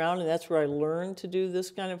take me around, and that's where I learned to do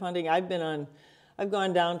this kind of hunting. I've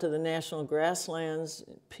gone down to the National Grasslands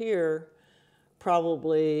Pier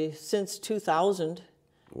probably since 2000,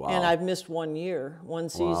 and I've missed one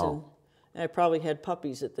season. Wow. And I probably had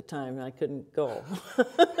puppies at the time, and I couldn't go.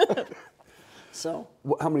 So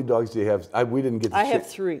How many dogs do you have? We didn't get. I have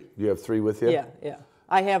 3. You have 3 with you? Yeah.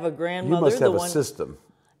 I have a grandmother. You must have the a one, system.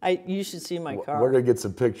 You should see my car. We're gonna get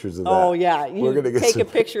some pictures of that. Oh yeah, We're gonna get take some a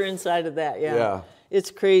picture inside of that. Yeah. Yeah. It's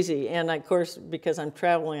crazy, and of course because I'm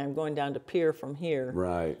traveling, I'm going down to Pier from here.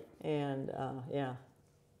 Right. And yeah.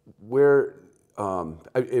 Where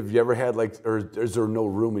have you ever had or is there no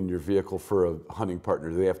room in your vehicle for a hunting partner?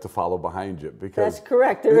 Do they have to follow behind you? Because That's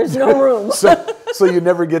correct. There is no room. so you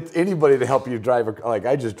never get anybody to help you drive. Like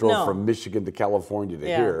I just drove No. from Michigan to California to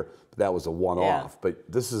here. But that was a one-off. But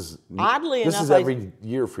this is Oddly this enough, is every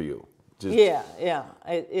year for you.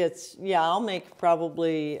 Just, I'll make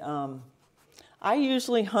probably. I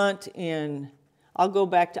usually hunt I'll go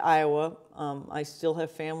back to Iowa. I still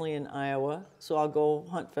have family in Iowa, so I'll go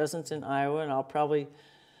hunt pheasants in Iowa, and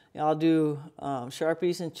I'll do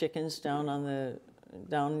Sharpies and chickens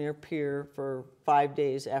down near Pier for 5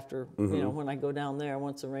 days after when I go down there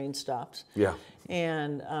once the rain stops. Yeah.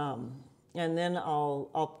 And then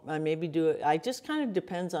I maybe do it. I just kind of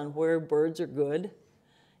depends on where birds are good.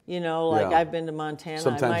 I've been to Montana.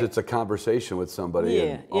 Sometimes it's a conversation with somebody,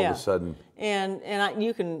 and all of a sudden. And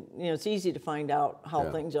you can, it's easy to find out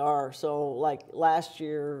how things are. So like last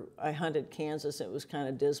year, I hunted Kansas. It was kind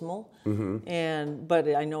of dismal,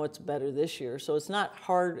 but I know it's better this year. So it's not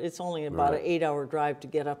hard. It's only about an 8-hour drive to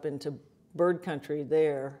get up into bird country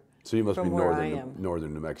there. So you must be from where I am.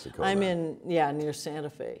 northern New Mexico. I'm then. near Santa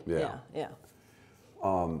Fe. Yeah.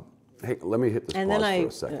 Hey, let me hit this pause for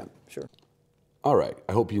a second. Yeah, sure. All right.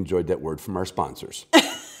 I hope you enjoyed that word from our sponsors.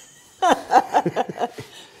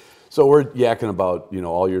 So we're yakking about, you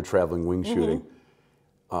know, all your traveling wing shooting.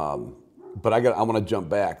 But I want to jump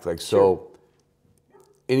back. Like, so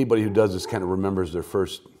anybody who does this kind of remembers their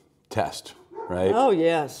first test, right? Oh,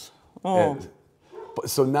 yes. Oh. But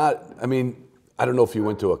so I mean, I don't know if you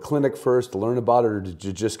went to a clinic first to learn about it, or did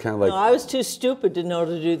you just kind of like... No, I was too stupid to know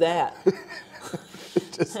to do that.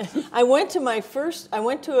 I went to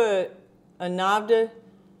a NAVDA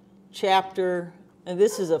chapter, and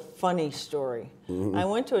this is a funny story. I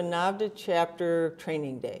went to a NAVDA chapter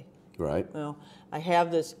training day. Right. Well, I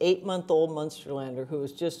have this 8-month-old Munsterlander who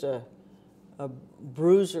was just a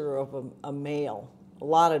bruiser of a male, a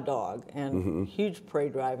lot of dog, and huge prey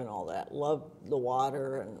drive and all that. Loved the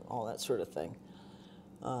water and all that sort of thing.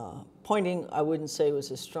 Pointing, I wouldn't say was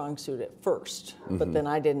his strong suit at first, but then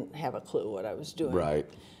I didn't have a clue what I was doing. Right.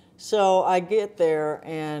 So I get there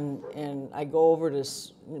and I go over to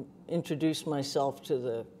introduce myself to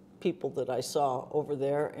the people that I saw over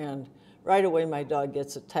there, and right away my dog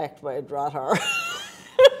gets attacked by a Draghar.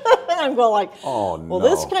 I'm going like, oh well, no.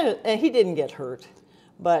 this kind of, and he didn't get hurt,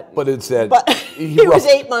 but it's that. But he was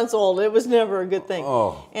 8 months old. It was never a good thing.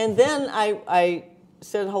 Oh. And then I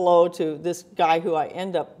said hello to this guy who I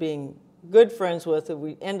end up being good friends with, and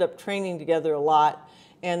we end up training together a lot.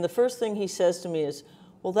 And the first thing he says to me is,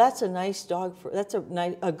 "Well, that's a nice dog that's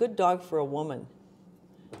a good dog for a woman."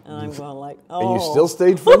 And I'm going like, "Oh." And you still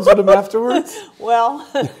stayed friends with him afterwards? Well,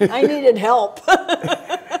 I needed help.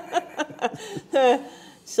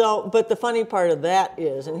 So, but the funny part of that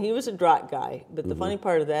is, and he was a Draht guy, but the funny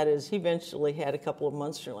part of that is he eventually had a couple of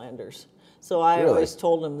Munsterlanders. So I always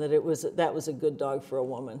told him that that was a good dog for a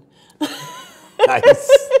woman. Nice.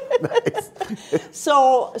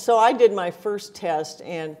 So I did my first test,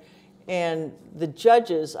 and the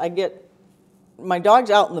judges, my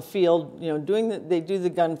dog's out in the field, you know, they do the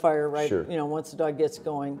gunfire, right? Sure. You know, once the dog gets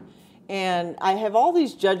going. And I have all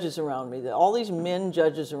these judges around me, all these men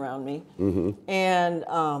judges around me, and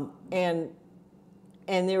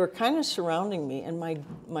they were kind of surrounding me, and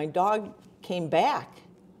my dog came back,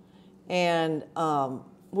 and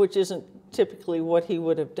which isn't typically what he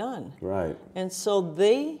would have done. Right. And so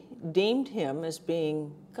they deemed him as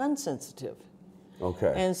being gun sensitive.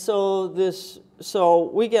 Okay. And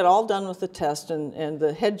so we get all done with the test, and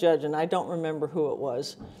the head judge, and I don't remember who it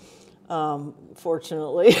was,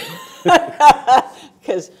 fortunately,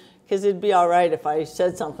 because it'd be all right if I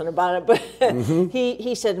said something about it. But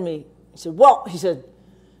he said to me, he said,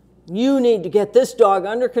 "You need to get this dog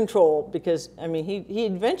under control," because I mean he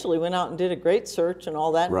eventually went out and did a great search and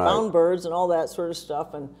all that, and found birds and all that sort of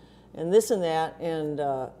stuff, and this and that,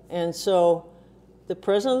 and so the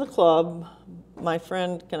president of the club, my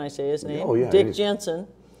friend, can I say his name? Oh, yeah. Dick Jensen,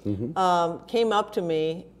 came up to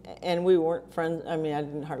me. And we weren't friends. I mean, I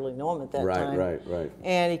didn't hardly know him at that time. Right.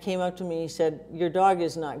 And he came up to me. He said, "Your dog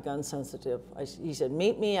is not gun sensitive." He said,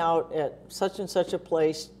 "Meet me out at such and such a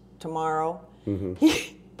place tomorrow."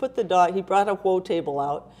 He put the dog. He brought a whoa table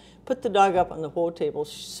out, put the dog up on the whoa table,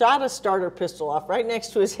 shot a starter pistol off right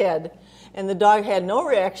next to his head, and the dog had no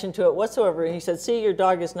reaction to it whatsoever. And he said, "See, your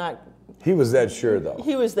dog is not." He was that sure, though.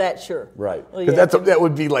 He was that sure. Right. Well, Because that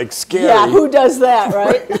would be like scary. Yeah, who does that,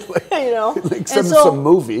 right? You know, like some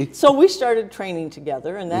movie. So we started training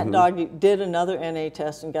together, and that dog did another NA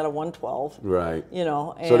test and got a 112. Right. You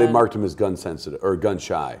know, and so they marked him as gun sensitive or gun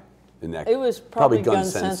shy. In that. It was probably gun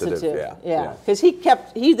sensitive. Yeah. Because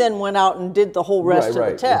he then went out and did the whole rest of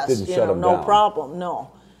the test. It didn't shut him no down. problem.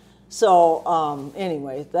 No. So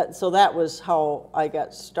anyway, that was how I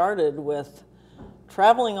got started with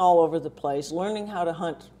traveling all over the place, learning how to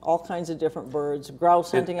hunt all kinds of different birds,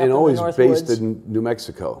 grouse hunting up in the North Woods. And always based in New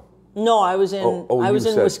Mexico. No, I was in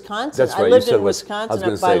Wisconsin. That's right. I lived in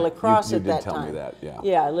Wisconsin up by La Crosse at that time. You did tell me that, yeah.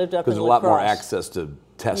 Yeah, I lived up in La Crosse. Because there's a lot more access to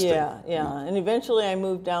testing. Yeah. And eventually I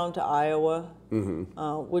moved down to Iowa,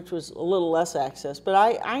 which was a little less access. But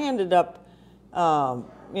I ended up,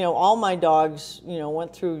 all my dogs,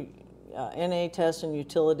 went through NA tests and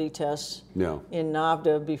utility tests in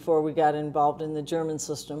NAVDA before we got involved in the German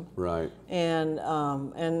system. Right. And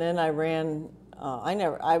then I ran.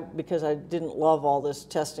 Because I didn't love all this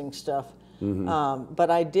testing stuff, but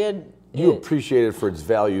I did. You appreciate it for its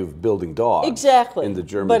value of building dogs. Exactly. In the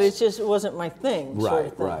German. But it wasn't my thing. Sort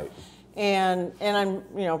of thing. Right. And I'm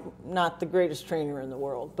not the greatest trainer in the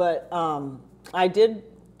world, but I did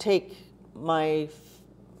take my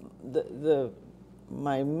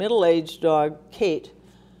middle-aged dog Kate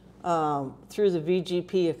through the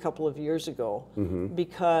VGP a couple of years ago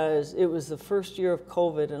because it was the first year of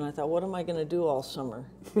COVID, and I thought, what am I going to do all summer?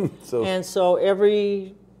 And so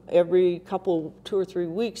every couple, 2 or 3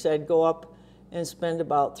 weeks, I'd go up and spend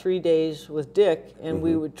about 3 days with Dick, and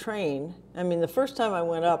we would train. I mean, the first time I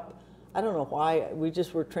went up, I don't know why, we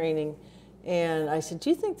just were training, and I said, do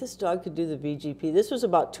you think this dog could do the VGP? This was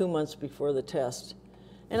about 2 months before the test.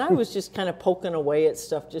 And I was just kind of poking away at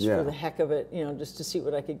stuff just for the heck of it, you know, just to see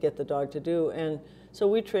what I could get the dog to do. And so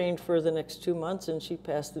we trained for the next 2 months, and she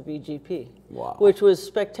passed the VGP, which was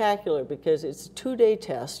spectacular because it's a 2-day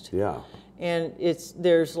test. Yeah. And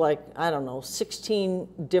there's like, I don't know, 16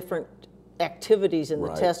 different activities in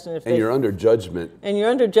the test. And, you're under judgment. And you're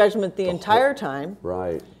under judgment the entire time.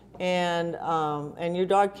 Right. And your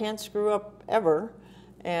dog can't screw up ever.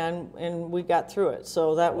 And we got through it.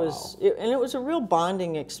 So that was, and it was a real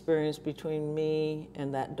bonding experience between me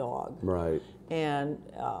and that dog. Right. And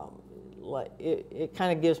it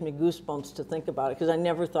kind of gives me goosebumps to think about it, because I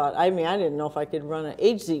never thought, I mean, I didn't know if I could run an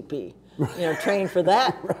HZP, you know, train for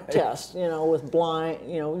that test, you know, with blind,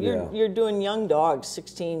 you know, you're doing young dogs,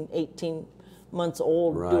 16, 18 months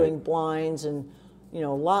old, doing blinds, and, you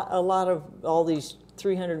know, a lot of all these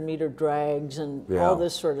 300-meter drags and all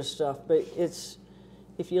this sort of stuff. But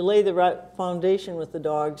if you lay the right foundation with the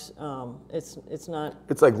dogs, it's not.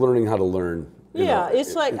 It's like learning how to learn. Yeah,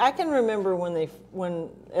 it's like, I can remember when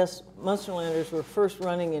Munsterlanders were first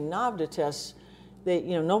running in NAVDA tests,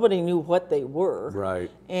 nobody knew what they were.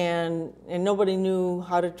 Right. And nobody knew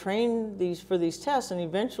how to train for these tests, and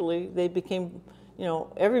eventually they became,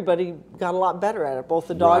 everybody got a lot better at it, both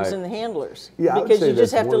the dogs and the handlers. Yeah, because you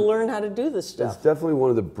just have to learn how to do this stuff. It's definitely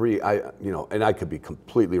one of the breed, and I could be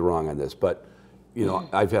completely wrong on this, but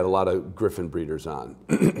I've had a lot of Griffin breeders on,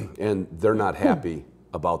 and they're not happy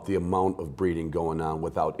about the amount of breeding going on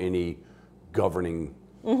without any governing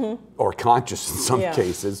or conscious in some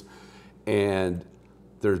cases. And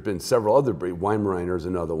there's been several other breeds. Weimaraner is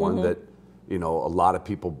another one that, a lot of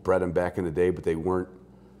people bred them back in the day, but they weren't,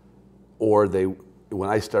 when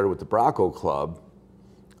I started with the Bronco Club,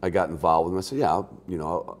 I got involved with them. I said, yeah,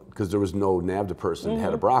 because there was no NAVDA person that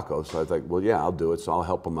had a Bronco. So I was like, well, yeah, I'll do it. So I'll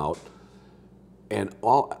help them out. And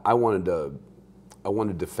I wanted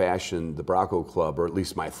to fashion the Bronco Club, or at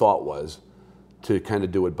least my thought was, to kind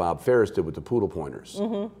of do what Bob Ferris did with the Poodle Pointers.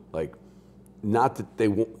 Like, not that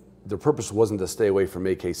their purpose wasn't to stay away from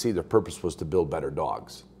AKC, their purpose was to build better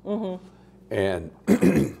dogs. And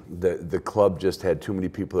the club just had too many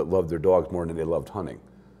people that loved their dogs more than they loved hunting.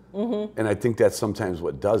 And I think that's sometimes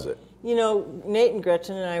what does it. Nate and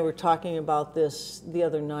Gretchen and I were talking about this the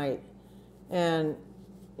other night, and,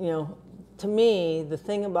 to me, the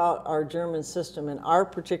thing about our German system and our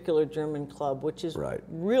particular German club, which is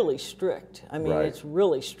really strict, I mean, it's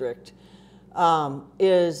really strict,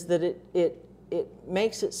 is that it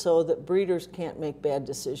makes it so that breeders can't make bad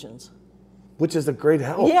decisions. Which is a great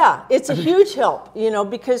help. Yeah, it's a huge help,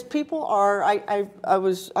 because people are,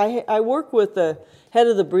 I work with the head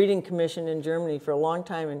of the breeding commission in Germany for a long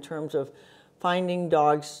time in terms of finding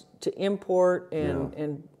dogs to import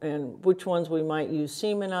and which ones we might use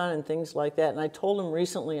semen on and things like that. And I told him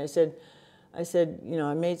recently, I said,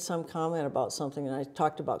 I made some comment about something, and I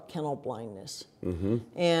talked about kennel blindness.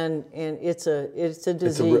 And it's a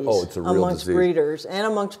disease amongst breeders and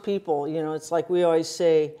amongst people. It's like we always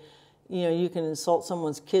say, you can insult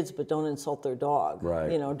someone's kids, but don't insult their dog.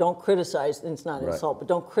 Right. Don't criticize, and it's not an insult, but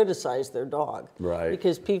don't criticize their dog. Right.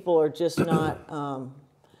 Because people are just not,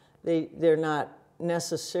 they're not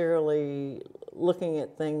necessarily looking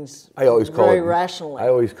at things very rationally. I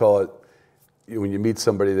always call it, when you meet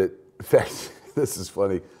somebody that, in fact, this is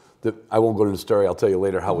funny, I won't go into the story, I'll tell you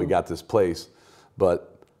later how we got this place,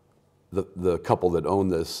 but the couple that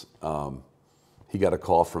owned this, he got a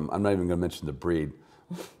call from, I'm not even going to mention the breed,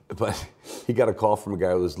 but he got a call from a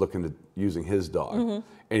guy who was looking at using his dog,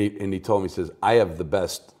 and he told me, he says, I have the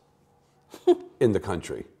best in the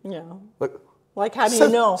country. Yeah. Like how do you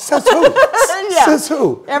know? Says who? Says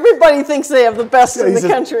who? Everybody thinks they have the best in the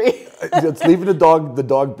country. It's leaving the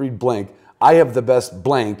dog breed blank. I have the best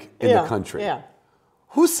blank in the country. Yeah.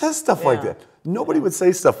 Who says stuff like that? Nobody would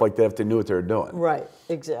say stuff like that if they knew what they were doing. Right,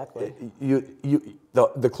 exactly.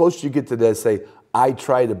 The closer you get to that, say, I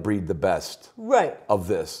try to breed the best of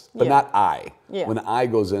this, but not I. Yeah. When I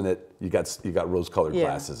goes in it, you got rose-colored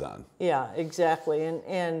glasses on. Yeah, exactly.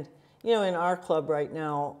 And in our club right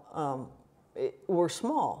now, we're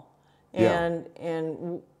small,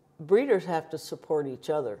 and breeders have to support each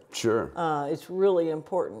other. Sure. It's really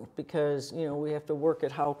important because we have to work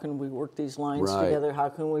at how can we work these lines together, how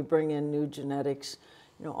can we bring in new genetics,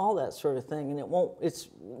 all that sort of thing.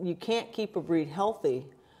 And you can't keep a breed healthy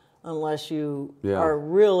unless you are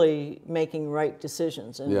really making right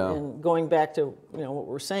decisions. And going back to what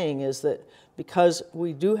we're saying is that because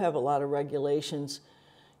we do have a lot of regulations,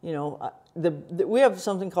 we have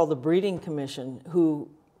something called the breeding commission, who,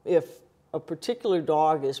 if a particular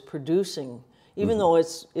dog is producing, even though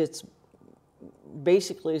it's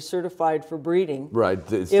basically certified for breeding, Right.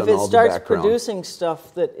 It's if done it all the starts background. producing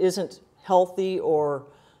stuff that isn't healthy or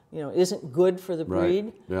isn't good for the Right,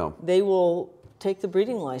 breed, yeah. they will take the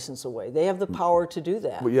breeding license away. They have the power to do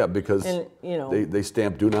that. Well, yeah, because And, they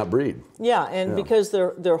stamp "do not breed." yeah, and because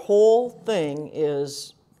their whole thing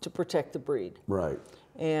is to protect the breed. Right.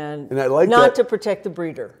 And I like not that- to protect the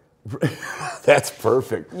breeder. That's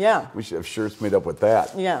perfect. Yeah. We should have shirts made up with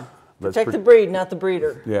that. Yeah. Let's Protect the breed, not the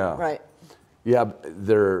breeder. Yeah. Right. Yeah,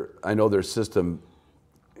 I know their system,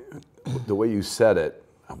 the way you said it,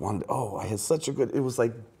 I had such a good, it was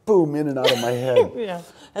like boom, in and out of my head. Yeah.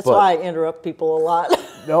 That's But- why I interrupt people a lot.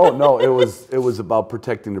 No, it was about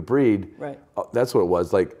protecting the breed. Right. That's what it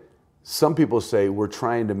was. Like, some people say we're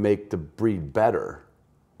trying to make the breed better.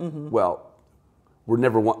 Mm-hmm. Well, we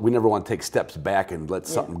never want to take steps back and let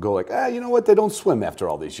something go like, you know what, they don't swim after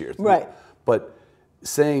all these years. Right. But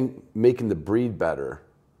saying making the breed better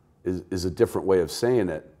is a different way of saying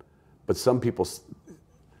it. But some people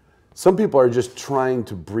are just trying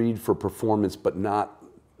to breed for performance, but not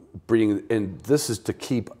breeding. And this is to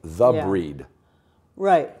keep the breed.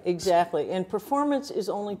 Right, exactly. And performance is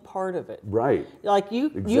only part of it. Right. Like you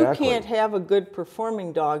Exactly. can't have a good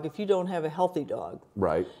performing dog if you don't have a healthy dog.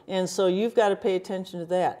 Right. And so you've got to pay attention to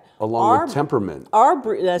that. Along with temperament. Our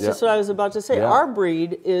breed, that's Yeah. just what I was about to say. Yeah. Our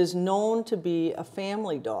breed is known to be a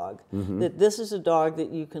family dog. Mm-hmm. That this is a dog that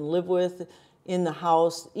you can live with in the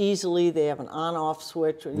house easily. They have an on-off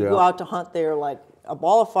switch. When you go Yeah. out to hunt, they're like a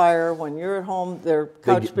ball of fire. When you're at home, they're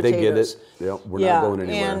couch potatoes. They get it. Yeah, we're not going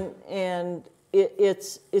anywhere. And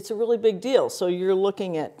it's a really big deal. So you're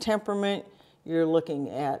looking at temperament, you're looking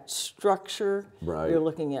at structure, Right. you're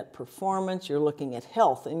looking at performance, you're looking at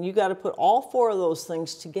health, and you got to put all four of those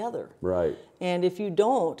things together. Right. And if you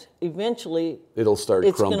don't, eventually It'll start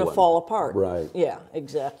it's crumbling. going to fall apart. Right. Yeah,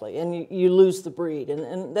 exactly. And you lose the breed,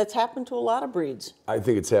 and that's happened to a lot of breeds. I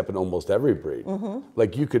think it's happened to almost every breed. Mm-hmm.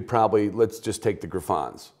 Like, you could probably, let's just take the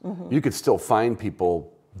Griffons. You could still find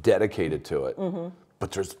people dedicated to it, Mm-hmm.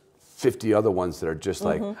 but there's 50 other ones that are just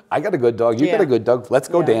like, I got a good dog, you got Yeah. a good dog, let's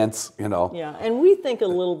go Yeah. dance, Yeah, and we think a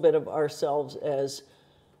little bit of ourselves as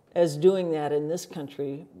doing that in this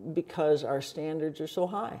country because our standards are so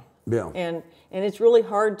high. Yeah. And it's really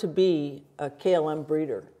hard to be a KLM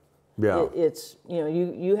breeder. Yeah. It's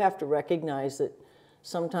you have to recognize that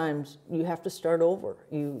sometimes you have to start over.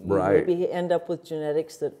 You Right. maybe end up with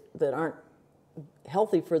genetics that aren't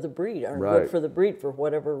healthy for the breed, aren't Right. good for the breed for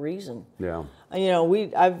whatever reason. Yeah.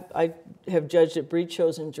 I have judged at breed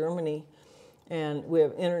shows in Germany, and we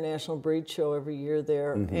have international breed show every year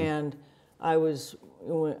there. Mm-hmm. And I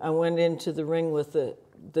went into the ring with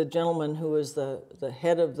the gentleman who was the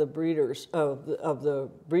head of the breeders of the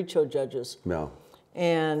breed show judges. Yeah.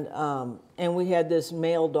 And we had this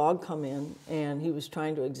male dog come in, and he was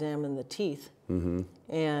trying to examine the teeth. Mm-hmm.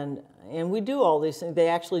 And we do all these things. They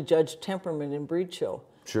actually judge temperament in breed show.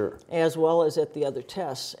 Sure. As well as at the other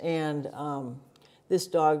tests. And this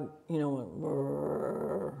dog,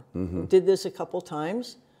 went, did this a couple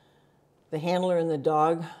times. The handler and the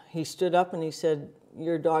dog, he stood up and he said,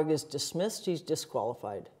 "Your dog is dismissed, he's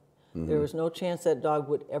disqualified." There was no chance that dog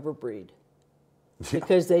would ever breed.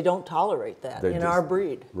 Because they don't tolerate that in our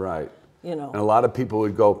breed. Right. And And a lot of people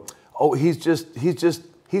would go, "Oh, he's just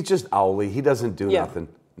owly. He doesn't do Yeah. nothing."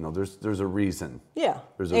 No, there's a reason. Yeah.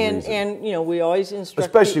 There's a and reason. we always instruct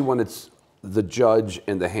Especially when it's the judge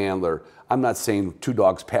and the handler. I'm not saying two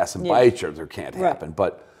dogs passing by each other can't Right. happen,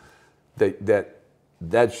 but they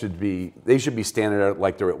should be standing there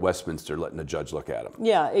like they're at Westminster letting the judge look at them.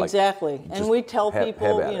 Yeah, Like, exactly. And just we tell have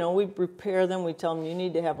people, at it. we prepare them, we tell them you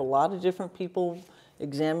need to have a lot of different people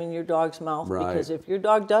examine your dog's mouth, Right. because if your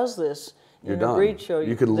dog does this You're in a done. breed show,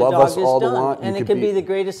 You could the love dog us is all you done. want, you And it could could be be- the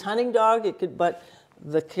greatest hunting dog, but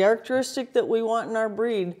the characteristic that we want in our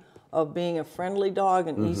breed of being a friendly dog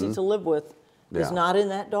and easy to live with is Yeah. not in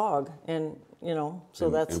that dog. And, so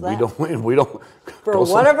that's and that. we don't For don't-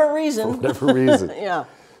 whatever reason. For whatever reason. Yeah.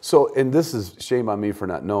 So, and this is shame on me for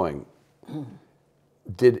not knowing.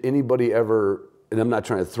 Did anybody ever? And I'm not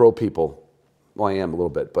trying to throw people. Well, I am a little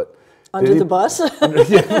bit, but Under the bus?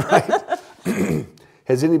 Yeah, right.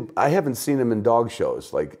 I haven't seen them in dog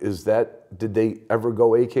shows. Like, did they ever go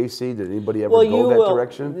AKC? Did anybody ever go that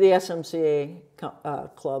direction? The SMCA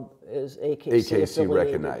club is AKC affiliated.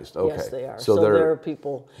 recognized, okay. Yes, they are. So So they're- there are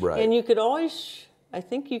people. Right. And you could always, I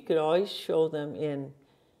think you could always show them in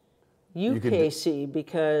UKC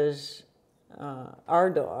because our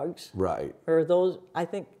dogs. Right. Or those, I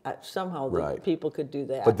think somehow the Right. people could do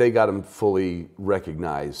that. But they got them fully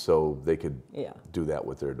recognized so they could Yeah. do that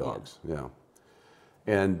with their dogs. Yeah.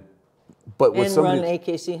 But with and somebody, run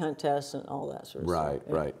AKC hunt tests and all that sort of stuff. right,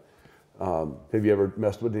 Yeah. right. Have you ever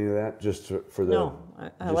messed with any of that? Just for the No,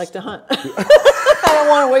 I like to hunt. I don't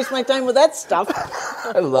want to waste my time with that stuff.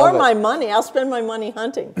 I love or my money. I'll spend my money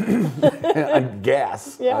hunting. on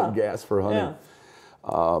gas. Yeah. On gas for hunting.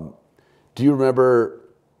 Yeah. Do you remember?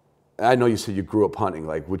 I know you said you grew up hunting,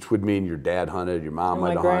 like which would mean your dad hunted, your mom My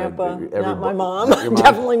might have grandpa, hunted. not my mom. Not your mom.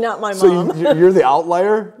 Definitely not my So mom. you're the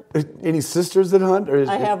outlier. Any sisters that hunt? Or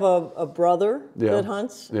I have a brother Yeah. that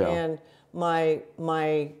hunts, Yeah. and my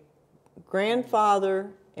grandfather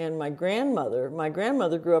and my grandmother. My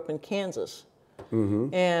grandmother grew up in Kansas,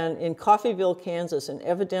 and in Coffeyville, Kansas, and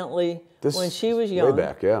evidently This when she was way young,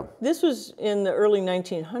 back, yeah. this was in the early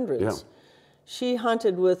 1900s. Yeah. She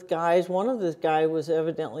hunted with guys. One of the guys was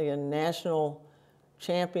evidently a national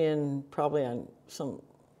champion, probably on some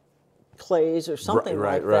clays or something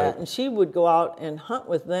right, like right. that. And she would go out and hunt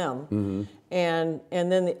with them. And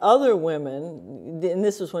then the other women, and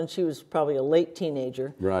this was when she was probably a late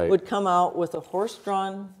teenager, Right. would come out with a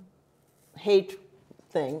horse-drawn hay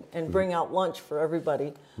thing and bring out lunch for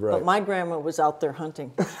everybody. Right. But my grandma was out there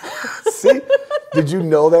hunting. See, did you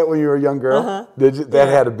know that when you were a young girl? Did you? That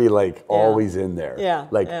had to be like always in there. Yeah,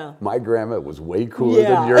 Like yeah. my grandma was way cooler Yeah.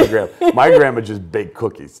 than your grandma. My grandma just baked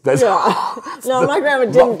cookies. That's, Yeah. No, my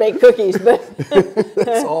grandma didn't bake cookies, but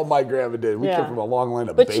that's all my grandma did. We Yeah. came from a long line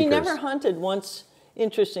of but bakers. she never hunted once.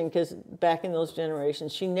 Interesting, because back in those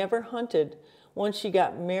generations, she never hunted. Once she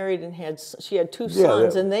got married and she had two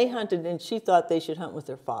sons, and they hunted, and she thought they should hunt with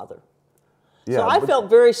their father. Yeah, So I but- felt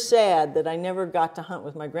very sad that I never got to hunt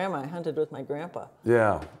with my grandma. I hunted with my grandpa.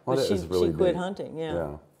 Yeah. Well, But that she is really quit neat. hunting.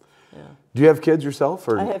 Yeah. Do you have kids yourself?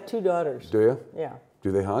 Or I have two daughters. Do you? Yeah.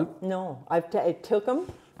 Do they hunt? No, I took them.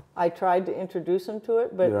 I tried to introduce them to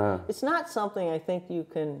it, but Yeah. it's not something I think you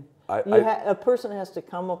can. I- A person has to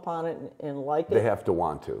come upon it and like it. They have to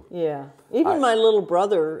want to. Yeah. Even my little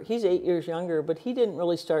brother, he's 8 years younger, but he didn't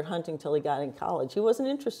really start hunting till he got in college. He wasn't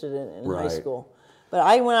interested in it in high Right. school. But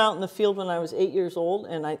I went out in the field when I was 8 years old,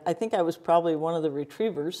 and I think I was probably one of the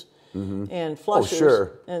retrievers and flushers.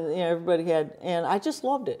 sure. And everybody had, and I just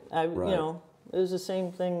loved it. Right. You know, it was the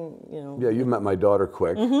same thing, you know. Yeah, you met my daughter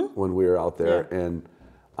quick when we were out there, Yeah. and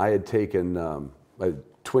I had taken a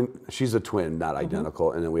twin. She's a twin, not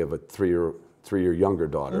identical, and then we have a three-year younger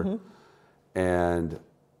daughter, and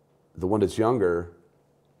the one that's younger,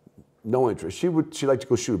 no interest. She liked to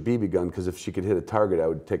go shoot a BB gun because if she could hit a target, I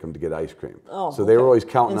would take them to get ice cream. Oh, so they were okay. always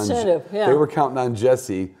counting Incentive, on. yeah. They were counting on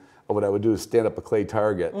Jessie. What I would do is stand up a clay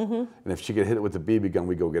target, and if she could hit it with the BB gun,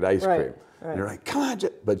 we'd go get ice Right, cream. right. And they're like, "Come on,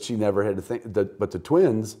 but she never had to think." But the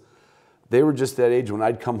twins, they were just that age when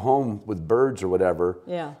I'd come home with birds or whatever.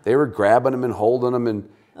 Yeah. They were grabbing them and holding them, and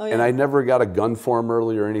Oh, and yeah. I never got a gun for them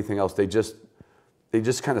early or anything else. They just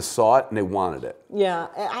kind of saw it and they wanted it. Yeah,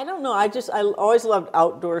 I don't know. I always loved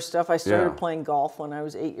outdoor stuff. I started Yeah. playing golf when I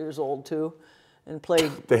was 8 years old too, and played.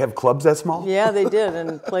 They have clubs that small? Yeah, they did,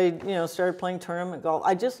 and played. You know, started playing tournament golf.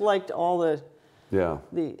 I just liked all the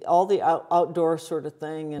outdoor sort of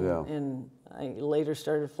thing, and Yeah. and I later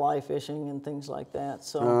started fly fishing and things like that.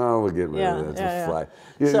 So Oh, we'll get rid Yeah, of that. It's yeah, a yeah. fly.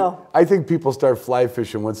 Yeah, So- I think people start fly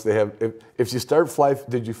fishing once they have. If you start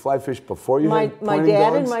did you fly fish before you my had my pointing dad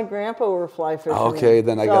dogs? and my grandpa were fly fishermen. Okay,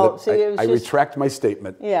 then I So, got see, it was I just- retract my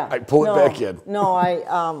statement. Yeah. I pull No, it back in. No,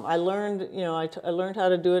 I learned, you know, I learned how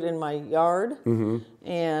to do it in my yard, Mm-hmm.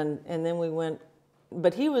 and then we went.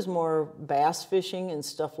 But he was more bass fishing and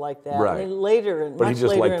stuff like that. Right. And later, But he much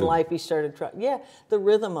just later liked in the- life, he started trying. Yeah, the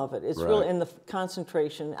rhythm of it. It's Right. really, and the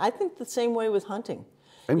concentration. I think the same way with hunting.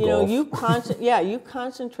 And you golf. know, you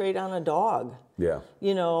concentrate on a dog. Yeah.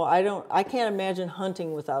 You know, I can't imagine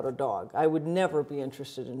hunting without a dog. I would never be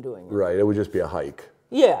interested in doing it. Right. It would just be a hike.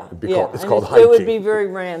 Yeah, be yeah. called- it's And called It would hiking. be very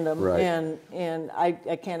random, Right. and I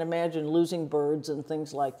can't imagine losing birds and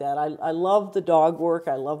things like that. I love the dog work.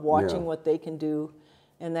 I love watching Yeah. what they can do,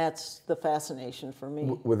 and that's the fascination for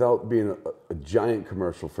me. Without being a giant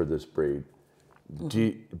commercial for this breed,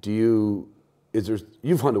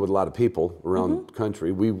 you've hunted with a lot of people around the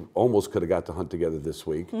country. We almost could have got to hunt together this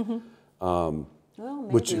week. Well,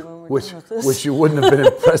 maybe Which when we're which done with this. which you wouldn't have been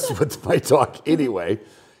impressed with my dog anyway.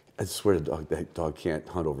 I swear that dog can't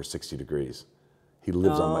hunt over 60 degrees. He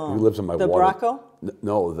lives on my The water. Bracco?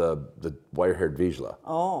 No, the wire-haired Vizsla.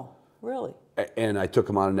 Oh, really? And I took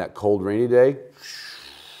him on that cold, rainy day.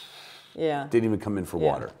 Yeah. Didn't even come in for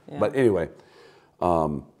Yeah, water. yeah. But anyway,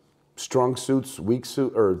 strong suits, weak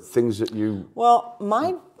suit, or things that you Well,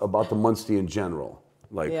 my about the Munster in general.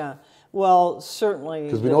 Like Yeah. Well, certainly.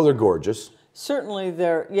 Because we know they're gorgeous. Certainly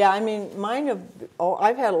they're, yeah, I mean, mine have,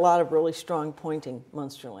 I've had a lot of really strong pointing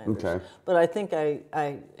Munsterlanders. Okay. But I think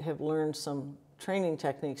I have learned some training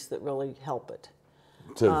techniques that really help it.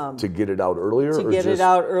 To get it out earlier? To get it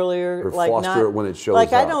out earlier. Or like foster it when it shows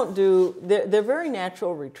like up? I don't do, they're very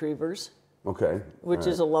natural retrievers. Okay. Which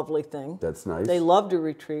is a lovely thing. That's nice. They love to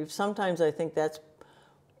retrieve. Sometimes I think that's,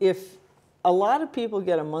 if a lot of people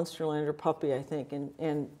get a Munsterlander puppy, I think,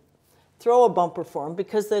 and throw a bumper for them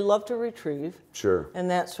because they love to retrieve. Sure. And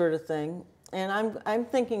that sort of thing. And I'm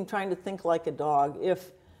thinking, trying to think like a dog.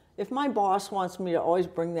 If my boss wants me to always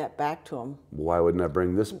bring that back to him, why wouldn't I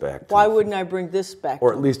bring this back to why him? wouldn't I bring this back Or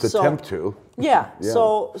to at him? least attempt to. Yeah. Yeah,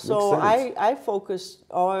 So makes sense. I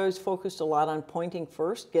always focused a lot on pointing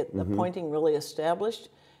first, get the pointing really established,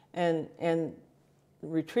 and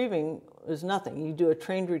retrieving is nothing. You do a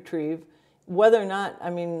trained retrieve, whether or not,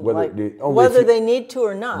 I mean, whether they need to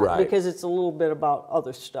or not, Right. because it's a little bit about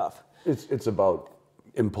other stuff. It's about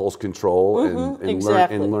impulse control and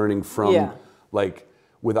exactly. learning from, like,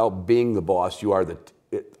 without being the boss, you are the.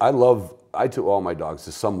 I took all my dogs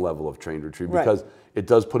to some level of trained retrieve because it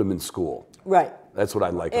does put them in school. Right. That's what I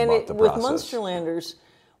like And about the with process. Munsterlanders,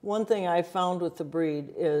 one thing I found with the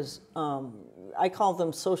breed is I call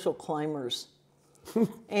them social climbers.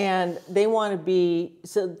 And they want to be,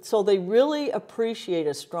 so they really appreciate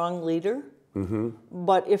a strong leader,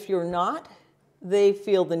 but if you're not, they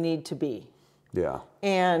feel the need to be. Yeah.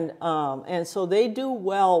 And so they do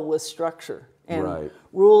well with structure and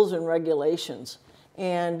rules and regulations.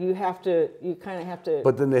 And you kind of have to.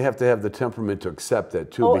 But then they have to have the temperament to accept that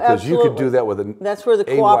too, Oh, because you could do absolutely. that with an That's where the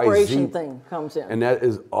AYZ, cooperation thing comes in. and that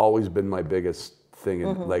has always been my biggest thing.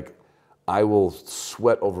 And like, I will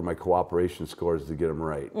sweat over my cooperation scores to get them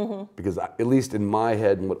right, because at least in my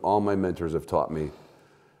head and what all my mentors have taught me,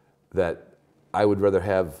 that I would rather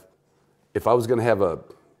have, if I was going to have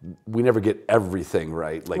we never get everything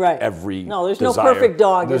right, like every No, there's desire. no perfect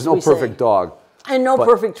dog. There's as no we perfect say. dog. And no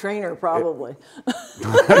perfect trainer, probably.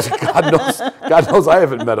 God knows I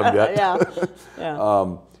haven't met him yet.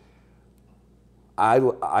 Yeah.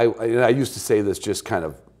 I used to say this just kind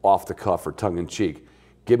of off the cuff or tongue in cheek.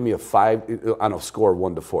 Give me a 5 on a score of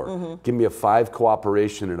 1 to 4. Give me a 5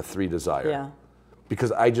 cooperation and a 3 desire. Yeah.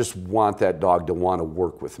 Because I just want that dog to want to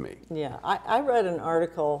work with me. Yeah. I read an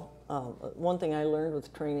article. One thing I learned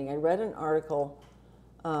with training, I read an article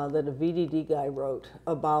that a VDD guy wrote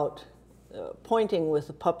about pointing with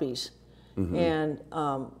the puppies. And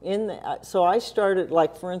so I started,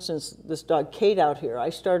 like, for instance, this dog Kate out here,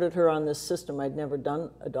 I started her on this system. I'd never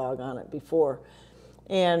done a dog on it before.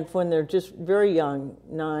 And when they're just very young,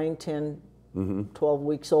 9, 10, 12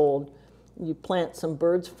 weeks old, you plant some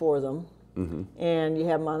birds for them, and you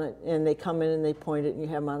have them on and they come in and they point it, and you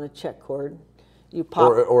have them on a check cord. You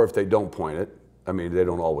pop. Or if they don't point it, I mean, they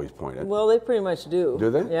don't always point it. Well, they pretty much do. Do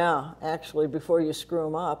they? Yeah, actually, before you screw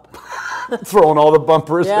them up. Throwing all the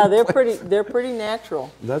bumpers. Yeah, in place. they're pretty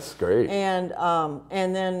natural. That's great. And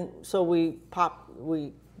then so we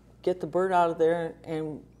get the bird out of there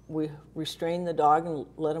and we restrain the dog and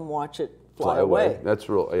let him watch it fly away. That's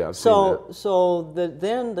real. Yeah, I've seen that. So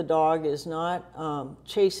then the dog is not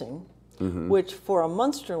chasing, which for a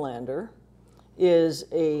Munsterlander is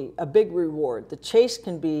a big reward. The chase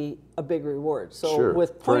can be a big reward. So Sure.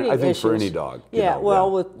 with pointing I think issues, for any dog. Yeah,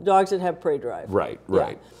 with dogs that have prey drive. Right.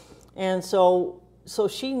 Yeah. And so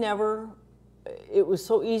she never, it was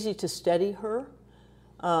so easy to steady her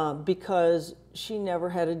because she never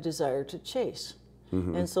had a desire to chase.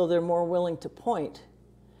 And so they're more willing to point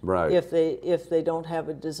if they don't have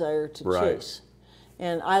a desire to chase.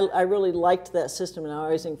 And I really liked that system, and I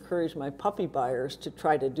always encourage my puppy buyers to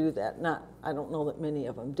try to do that. I don't know that many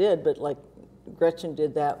of them did, but like Gretchen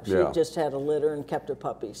did that. She just had a litter and kept a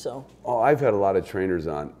puppy. So. Oh, I've had a lot of trainers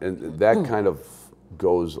on, and that kind of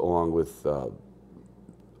goes along with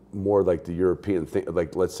more like the European thing.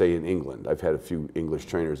 Like, let's say in England, I've had a few English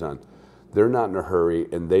trainers on. They're not in a hurry,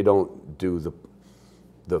 and they don't do the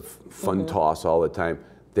fun toss all the time.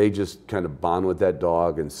 They just kind of bond with that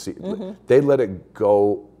dog and see. They let it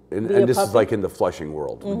go, and this is like in the Flushing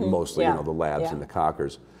world, mostly, you know, the labs and the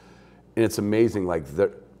cockers. And it's amazing. Like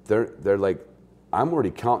they're like, I'm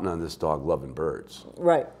already counting on this dog loving birds.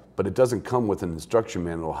 Right. But it doesn't come with an instruction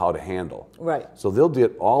manual how to handle. Right. So they'll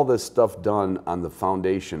get all this stuff done on the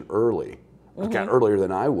foundation early, earlier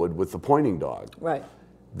than I would with the pointing dog. Right.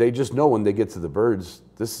 They just know when they get to the birds,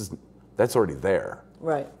 that's already there.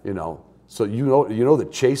 Right. You know, so you know the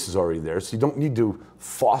chase is already there, so you don't need to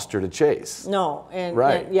foster to chase. No, and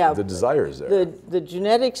the desire is there. The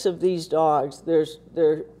genetics of these dogs,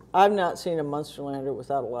 I've not seen a Munsterlander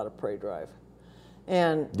without a lot of prey drive,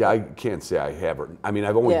 And yeah, I can't say I have. I mean,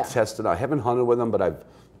 I've only Yeah. tested. I haven't hunted with them, but I've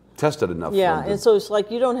tested enough. yeah, for them and so it's like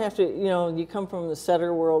you don't have to, you come from the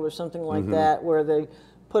setter world or something like that, where they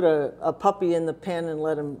put a puppy in the pen and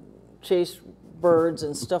let him chase birds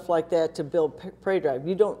and stuff like that to build prey drive.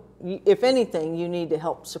 You don't. If anything, you need to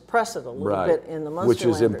help suppress it a little bit in the Munsterlanders. Which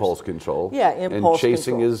is impulse control. Yeah, impulse And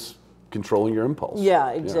chasing control. is controlling your impulse. Yeah,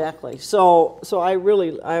 exactly. So I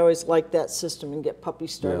always like that system and get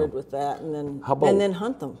puppies started with that, and then How about- and then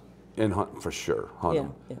hunt them. And hunt for sure. Hunt Yeah,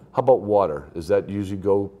 'em. yeah. How about water? Does that usually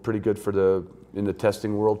go pretty good for in the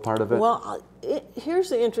testing world part of it? Well, here's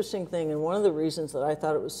the interesting thing, and one of the reasons that I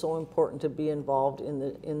thought it was so important to be involved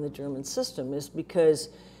in the German system is because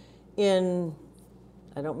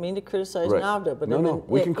I don't mean to criticize Right. NAVDA, but no,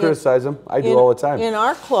 we can criticize them. I do all the time. In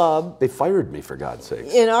our club, They fired me, for God's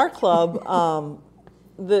sakes. In our club,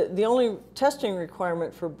 the only testing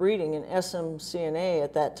requirement for breeding in SMCNA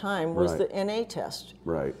at that time was Right. the NA test.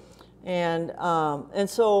 Right. And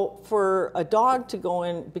so for a dog to go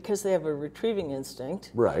in, because they have a retrieving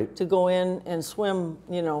instinct, Right. to go in and swim,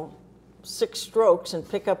 6 strokes and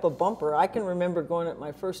pick up a bumper. I can remember going at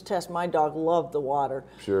my first test. My dog loved the water.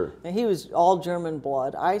 Sure. And he was all German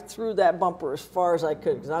blood. I threw that bumper as far as I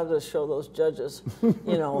could because I was going to show those judges,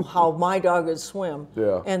 how my dog would swim.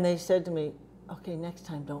 Yeah. And they said to me, okay, next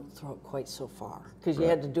time don't throw it quite so far, because you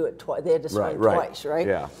had to do it twice. They had to swim twice, right?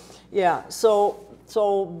 Yeah. Yeah.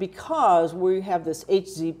 So because we have this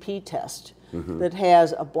HZP test that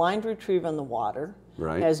has a blind retrieve on the water,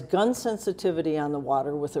 Right. has gun sensitivity on the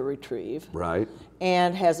water with a retrieve, Right.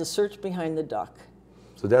 and has a search behind the duck.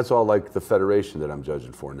 So that's all like the federation that I'm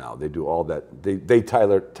judging for now. They do all that. They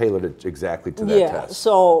tailored it exactly to that test.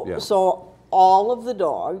 So all of the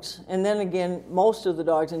dogs, and then again, most of the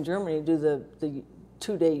dogs in Germany do the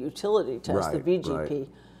 2-day utility test, Right, the VGP. right.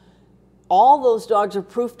 All those dogs are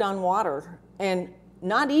proofed on water, and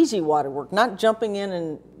not easy water work, not jumping in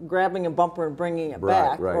and grabbing a bumper and bringing it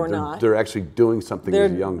back, or not. They're actually doing something They're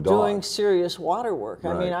as a young dog. doing serious water work.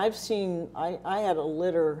 I mean, Right. I had a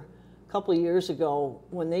litter a couple of years ago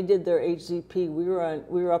when they did their HZP. We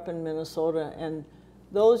were up in Minnesota, and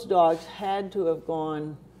those dogs had to have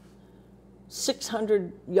gone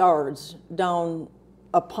 600 yards down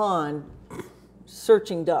a pond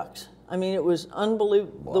searching ducks. I mean, it was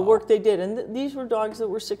unbelievable, the work they did. And these were dogs that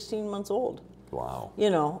were 16 months old. Wow.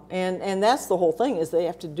 And that's the whole thing, is they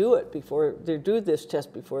have to do it before, they do this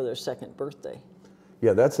test before their 2nd birthday.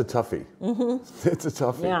 Yeah, that's a toughie. Mm-hmm. It's a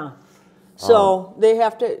toughie. Yeah. So they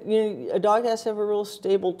have to, a dog has to have a real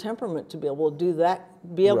stable temperament to be able to do that,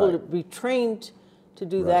 be able to be trained to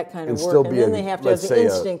do that kind of work. And then they have to have the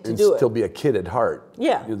instinct to do it. Still be a kid at heart.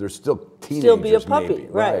 Yeah. They're still teenagers. Still be a puppy. Maybe.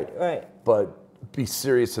 Right. But be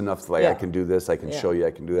serious enough, like, I can do this, I can show you,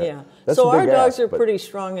 I can do that. Yeah. That's So a big our dogs ask, are but- pretty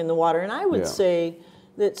strong in the water. And I would say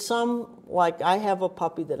that some, like I have a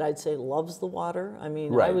puppy that I'd say loves the water. I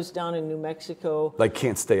mean, I Right. was down in New Mexico. Like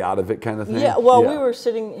can't stay out of it kind of thing? Yeah, well, we were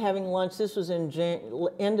sitting having lunch. This was in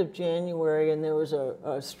end of January, and there was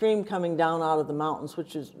a stream coming down out of the mountains,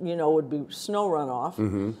 which is, would be snow runoff.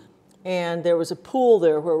 Mm-hmm. And there was a pool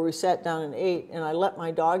there where we sat down and ate, and I let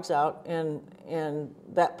my dogs out, and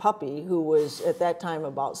that puppy, who was at that time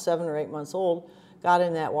about 7 or 8 months old, got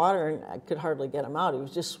in that water, and I could hardly get him out. He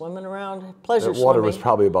was just swimming around, pleasure That water swimming. was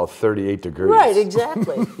probably about 38 degrees. Right,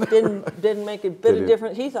 exactly. Didn't make a bit of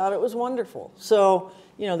difference. He thought it was wonderful. So,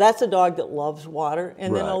 that's a dog that loves water.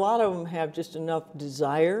 And then a Right. lot of them have just enough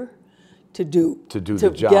desire to do the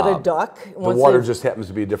get job. a duck. The once water they've- just happens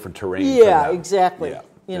to be a different terrain. Yeah, for them. exactly. Yeah.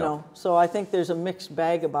 You Yeah. know, so I think there's a mixed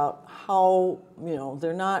bag about how,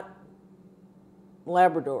 they're not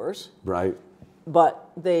Labradors, Right.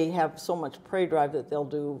 but they have so much prey drive that they'll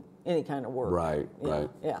do any kind of work. Right, right.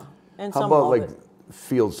 Yeah. And How some about love like it.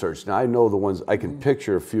 field search? Now I know the ones I can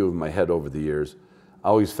picture a few in my head over the years. I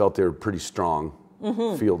always felt they were pretty strong.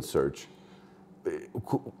 Field search.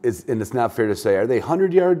 And it's not fair to say, are they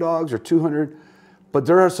 100-yard dogs or 200? But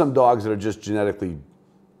there are some dogs that are just genetically,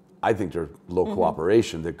 I think they're low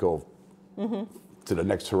cooperation that go to the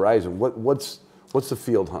next horizon. What's the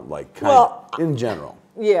field hunt like, in general?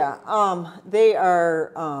 Yeah, they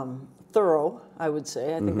are thorough, I would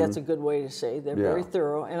say. I think that's a good way to say. They're very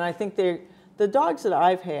thorough. And I think the dogs that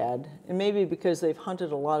I've had, and maybe because they've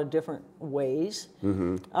hunted a lot of different ways,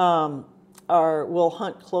 will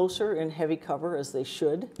hunt closer in heavy cover, as they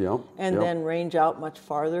should, and then range out much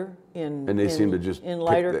farther in And they seem to just in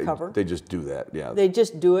lighter cover. They just do that, yeah. They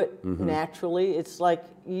just do it naturally. It's like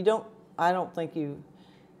I don't think you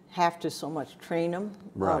have to so much train them.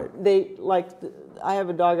 Right. I have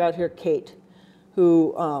a dog out here, Kate,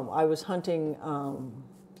 who I was hunting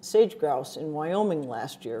sage grouse in Wyoming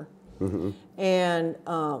last year, And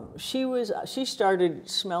she started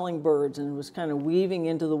smelling birds and was kind of weaving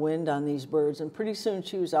into the wind on these birds. And pretty soon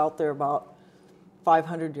she was out there about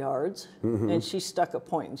 500 yards, and she stuck a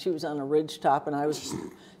point. And she was on a ridge top, and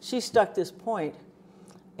she stuck this point,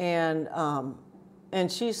 and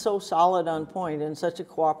she's so solid on point and such a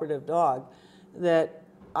cooperative dog that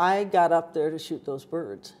I got up there to shoot those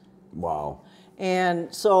birds. Wow.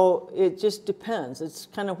 And so it just depends. It's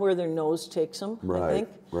kind of where their nose takes them, I think.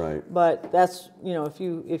 Right. But that's, if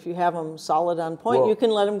you have them solid on point, you can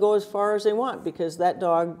let them go as far as they want, because that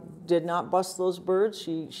dog did not bust those birds.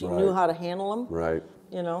 She knew how to handle them. Right.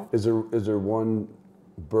 Is there one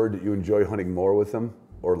bird that you enjoy hunting more with them,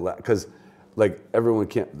 or because like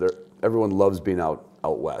everyone loves being out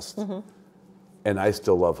west, and I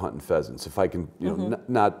still love hunting pheasants. If I can,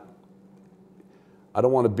 I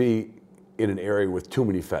don't want to be in an area with too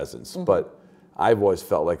many pheasants, but I've always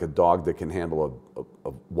felt like a dog that can handle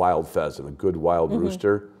a wild pheasant, a good wild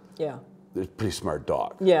rooster. Yeah, they're a pretty smart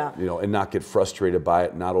dog. Yeah, and not get frustrated by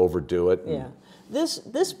it, not overdo it. Yeah,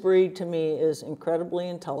 this breed to me is incredibly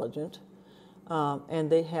intelligent, and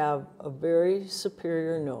they have a very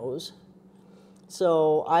superior nose.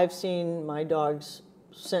 So I've seen my dogs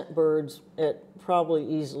scent birds at probably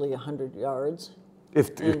easily 100 yards.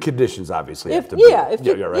 If conditions obviously have to be. You got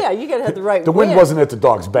to have the right The wind wasn't at the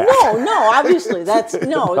dog's back. No, obviously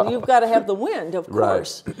you've got to have the wind, of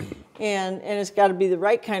course, and it's got to be the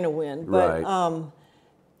right kind of wind. But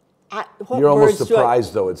you're almost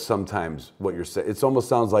surprised though. It's sometimes what you're saying. It almost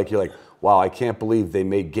sounds like you're like, wow, I can't believe they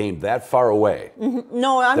made game that far away.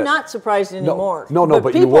 No, I'm not surprised anymore.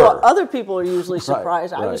 But you were. Other people are usually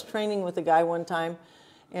surprised. Right. I was training with a guy one time,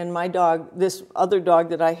 and my dog, this other dog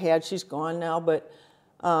that I had, she's gone now, but.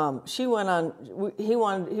 She went on. He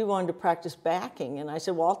wanted to practice backing, and I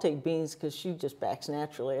said, "Well, I'll take Beans because she just backs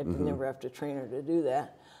naturally. I never have to train her to do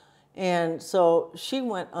that." And so she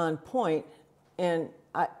went on point, and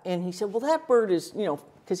he said, "Well, that bird is,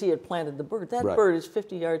 because he had planted the bird. That bird is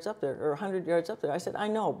 50 yards up there or 100 yards up there." I said, "I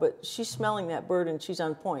know, but she's smelling that bird and she's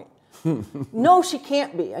on point." No, she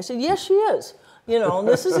can't be. I said, "Yes, she is." And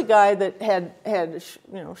this is a guy that had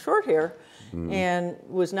short hair. And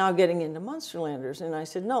was now getting into Munsterlanders. And I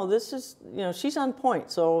said, no, this is, she's on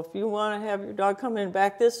point. So if you want to have your dog come in and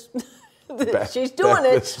back this, she's doing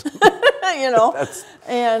it,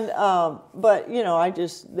 but,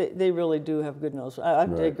 they really do have good nose.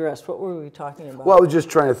 I've digressed. What were we talking about? Well, I was just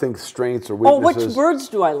trying to think strengths or weaknesses. Oh, which birds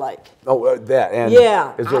do I like? Oh, that. And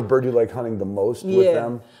is there a bird you like hunting the most with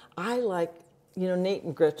them? I like, Nate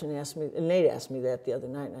and Gretchen asked me, and Nate asked me that the other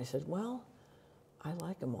night, and I said, well, I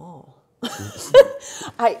like them all.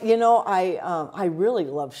 I really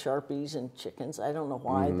love Sharpies and chickens. I don't know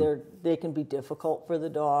why. They can be difficult for the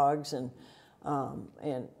dogs, and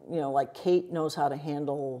like Kate knows how to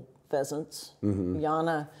handle pheasants.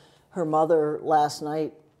 Yana, her mother, last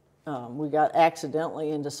night, we got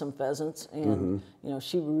accidentally into some pheasants, and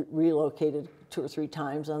she relocated 2 or 3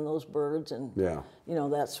 times on those birds, and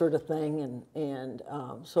that sort of thing, and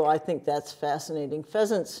so I think that's fascinating.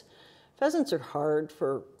 Pheasants are hard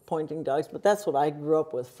for pointing dogs, but that's what I grew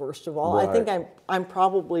up with first of all. I think I'm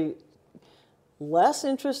probably less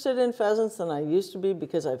interested in pheasants than I used to be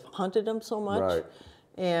because I've hunted them so much.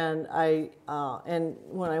 And and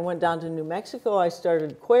when I went down to New Mexico, I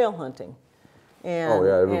started quail hunting. And,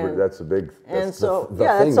 I remember that's a big. That's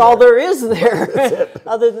all there is there.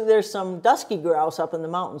 Other than there's some dusky grouse up in the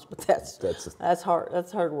mountains, but that's hard.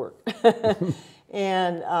 That's hard work.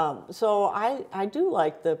 And so I do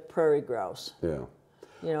like the prairie grouse. Yeah.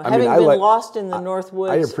 Having been lost in the North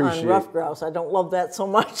Woods on rough grouse, I don't love that so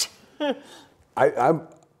much. I'm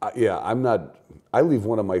not. I leave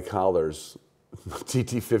one of my collars,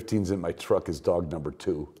 TT-15s, in my truck as dog number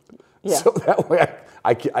 2. Yeah. So that way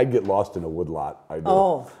I get lost in a woodlot. I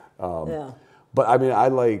do. But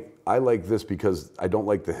I like this because I don't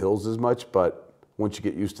like the hills as much. But once you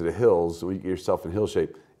get used to the hills, when you get yourself in hill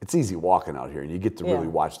shape, it's easy walking out here, and you get to really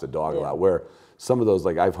watch the dog a lot. Where some of those,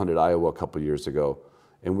 like I've hunted Iowa a couple of years ago,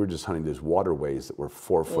 and we're just hunting these waterways that were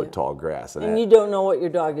 4 foot tall grass. And you don't know what your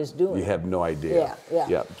dog is doing. You have no idea.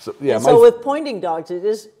 So with pointing dogs,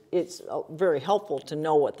 it's very helpful to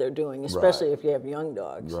know what they're doing, especially if you have young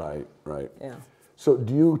dogs. Right. Yeah. So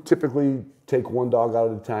do you typically take one dog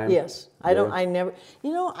out at a time? Yes. I never,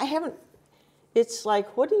 I haven't. It's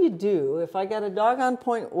like, what do you do if I got a dog on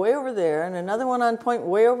point way over there and another one on point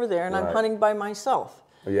way over there, and I'm hunting by myself?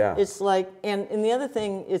 Yeah. It's like, and the other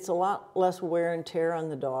thing, it's a lot less wear and tear on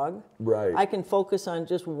the dog. Right. I can focus on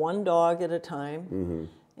just one dog at a time.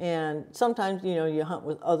 And sometimes, you hunt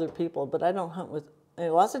with other people, but I don't hunt with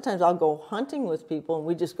And lots of times I'll go hunting with people, and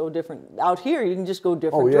we just go different. Out here, you can just go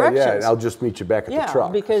different Oh yeah, directions. yeah. And I'll just meet you back at the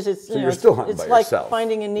truck. Because it's so you're still hunting it's by like yourself.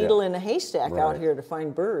 finding a needle in a haystack out here to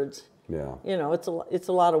find birds. Yeah. You know, it's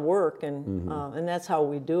a lot of work, and that's how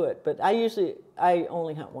we do it. But I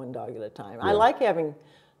only hunt one dog at a time. I like having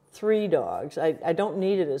 3 dogs. I don't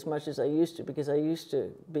need it as much as I used to, because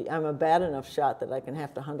I'm a bad enough shot that I can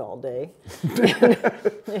have to hunt all day.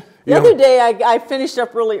 The other day I finished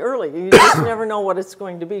up really early. You just never know what it's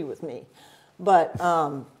going to be with me. But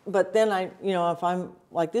then if I'm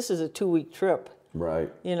like, this is a 2-week trip.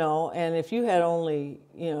 Right. You know, and if you had only,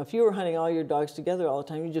 if you were hunting all your dogs together all the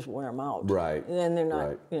time, you just wear them out. Right. And then they're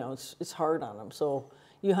not, it's hard on them. So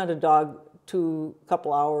you hunt a dog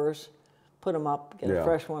couple hours, put them up, get a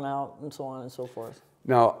fresh one out, and so on and so forth.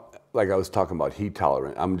 Now, like I was talking about heat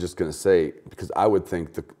tolerant, I'm just going to say, because I would think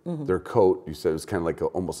their coat, you said it was kind of like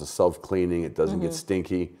almost a self-cleaning, it doesn't get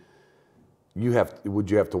stinky.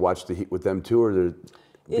 Would you have to watch the heat with them too? Or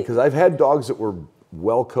because I've had dogs that were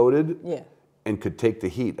well-coated. Yeah. And could take the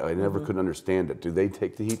heat. I never could understand it. Do they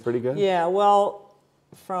take the heat pretty good? Yeah, well,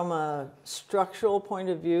 from a structural point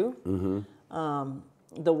of view,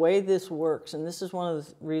 the way this works, and this is one of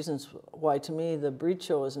the reasons why, to me, the breed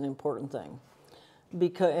show is an important thing,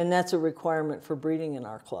 and that's a requirement for breeding in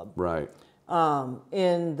our club. Right.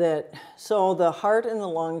 In that, so the heart and the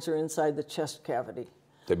lungs are inside the chest cavity.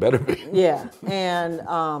 They better be. Yeah, and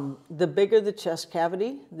the bigger the chest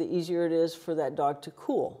cavity, the easier it is for that dog to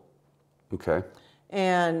cool. Okay.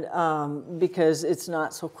 And because it's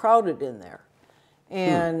not so crowded in there.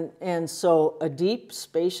 And so a deep,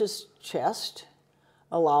 spacious chest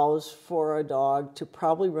allows for a dog to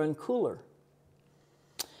probably run cooler.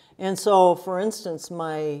 And so, for instance,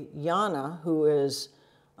 my Yana, who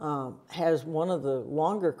has one of the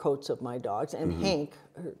longer coats of my dogs, and Hank,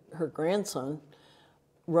 her grandson,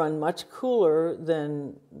 run much cooler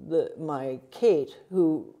than my Kate,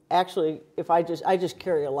 who actually, I just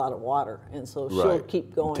carry a lot of water, and so she'll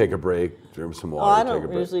keep going. Take a break, drink some water. Oh, I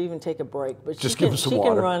don't usually even take a break, but just she can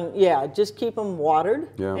water. run. Just keep them watered,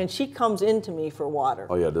 Yeah. and she comes into me for water.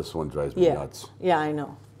 Oh yeah, this one drives me nuts. Yeah, I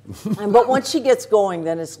know. But once she gets going,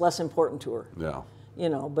 then it's less important to her. Yeah.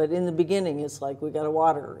 But in the beginning, it's like, we got to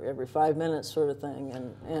water her every 5 minutes sort of thing.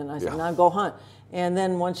 And I said, now go hunt. And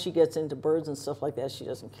then once she gets into birds and stuff like that, she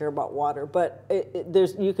doesn't care about water. But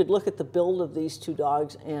you could look at the build of these 2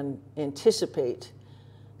 dogs and anticipate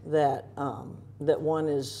that that one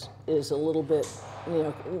is a little bit,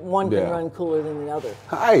 one can run cooler than the other.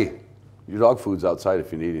 Hi, your dog food's outside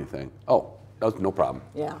if you need anything. Oh, that's no problem.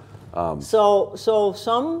 Yeah. So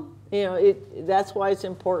some, that's why it's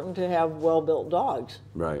important to have well-built dogs.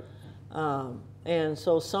 Right. And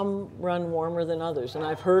so some run warmer than others. And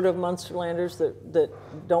I've heard of Munsterlanders that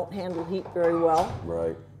don't handle heat very well.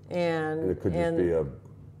 Right. And it could just be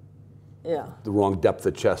the wrong depth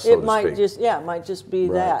of chest, it might just be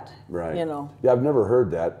that. Right. Yeah, I've never heard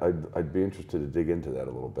that. I'd be interested to dig into that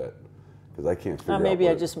a little bit, because I can't figure out. Maybe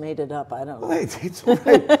I just made it up. I don't know. Hey, it's all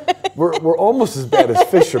right. we're almost as bad as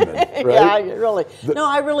fishermen, right? Yeah, really. No,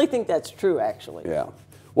 I really think that's true, actually. Yeah.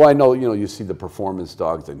 Well, I know, you see the performance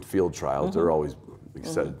dogs in field trials. They're always, like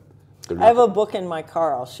you said. I have a book in my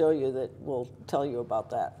car I'll show you that will tell you about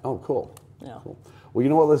that. Oh, cool. Yeah. Cool. Well, you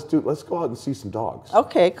know what? Let's do. Let's go out and see some dogs.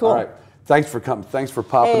 Okay, cool. All right. Thanks for coming. Thanks for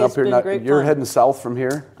popping up here. Been great you're fun. Heading south from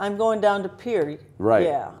here. I'm going down to Pier. Right.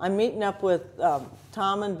 Yeah. I'm meeting up with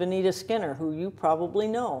Tom and Benita Skinner, who you probably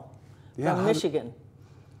know from Michigan.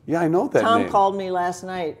 Yeah, I know that Tom name. called me last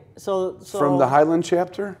night. So from the Highland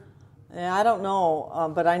chapter. Yeah, I don't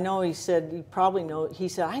know, but I know he said you probably know. He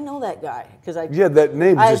said I know that guy because that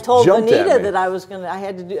name I just told jumped Benita at me. that I was gonna. I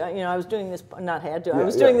had to do. I was doing this. Not had to. I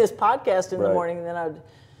was doing this podcast in the morning, and then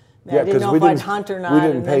I didn't know if I'd hunt or not. We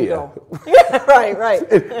didn't pay you. Go. Right.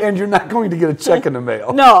 And you're not going to get a check in the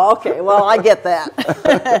mail. No. Okay. Well, I get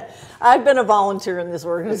that. I've been a volunteer in this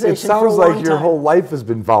organization. It sounds for a like long your time. whole life has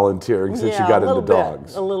been volunteering since you got into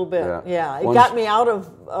dogs. A little bit. Yeah. It got me out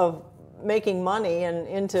of making money and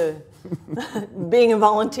into being a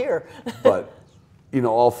volunteer. But,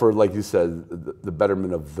 all for, like you said, the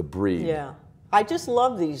betterment of the breed. Yeah. I just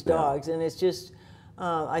love these dogs, and it's just,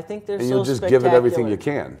 I think they're so spectacular. And you'll just spectacular. give it everything you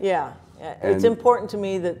can. Yeah. It's important to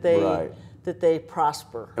me that they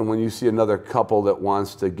prosper. And when you see another couple that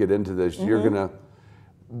wants to get into this, you're going to,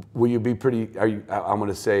 will you be pretty, I'm going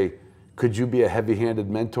to say, could you be a heavy-handed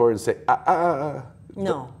mentor and say,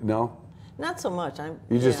 No. No? Not so much.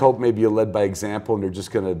 You just hope maybe you're led by example and they're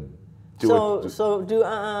just going to do it. So do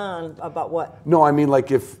about what? No, I mean, like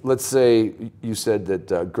if, let's say you said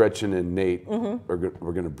that Gretchen and Nate were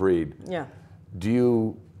going to breed. Yeah. Do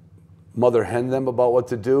you mother hen them about what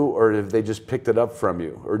to do, or have they just picked it up from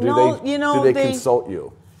you, or do No, they you know, do they they- consult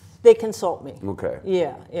you? They consult me. Okay.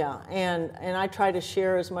 Yeah, yeah, and I try to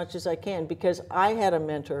share as much as I can, because I had a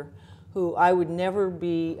mentor who I would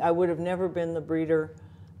have never been the breeder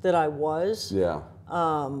that I was Yeah.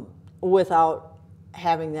 without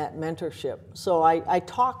having that mentorship. So I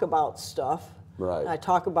talk about stuff. Right. I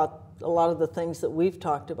talk about a lot of the things that we've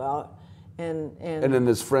talked about, and then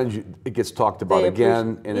as friends, it gets talked about They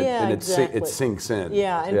again, appreciate- and yeah, it exactly. sinks in.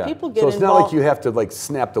 Yeah, and people get So it's not like involved- you have to like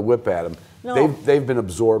snap the whip at them. No. They've been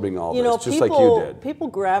absorbing all you this, know, just people, like you did. people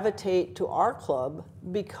gravitate to our club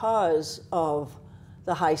because of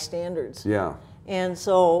the high standards. Yeah. And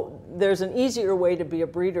so there's an easier way to be a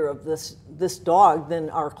breeder of this dog than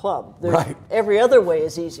our club. Right. Every other way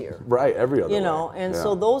is easier. Right. Every other You way. know, and Yeah.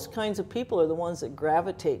 so those kinds of people are the ones that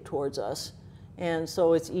gravitate towards us. And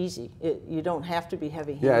so it's easy. You don't have to be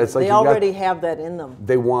heavy-handed. Yeah, it's like they you got- already have that in them.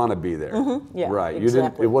 They want to be there. Yeah, Right. You exactly.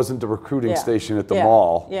 didn't. It wasn't the recruiting Yeah. station at the Yeah.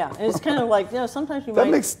 mall. Yeah, and it's kind of like, sometimes you That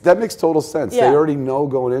might... makes total sense. Yeah. They already know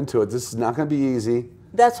going into it. This is not going to be easy.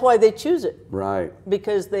 That's why they choose it. Right.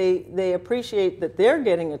 Because they appreciate that they're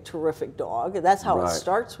getting a terrific dog. That's how Right. it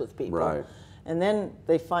starts with people. Right. And then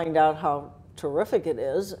they find out how terrific it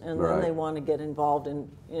is, and then Right. they want to get involved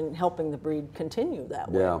in helping the breed continue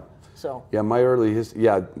that way. Yeah. So Yeah, my early history.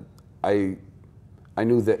 Yeah, I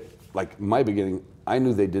knew that. Like my beginning, I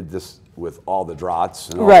knew they did this with all the Drahts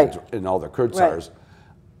and all Right. and all the Kurtzars,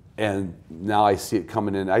 and now I see it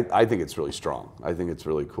coming in. I think it's really strong. I think it's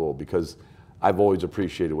really cool because I've always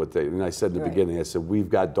appreciated what they. And I said in the Right. beginning, I said we've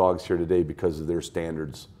got dogs here today because of their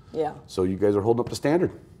standards. yeah. So you guys are holding up the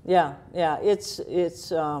standard. Yeah, yeah,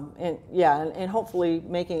 and hopefully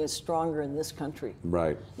making it stronger in this country.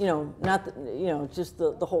 Right. You know, not that, just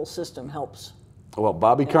the whole system helps. Well,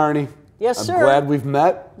 Bobby Carney. Yes, I'm sir. glad we've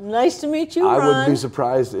met. Nice to meet you, I Ron. wouldn't be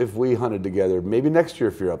surprised if we hunted together. Maybe next year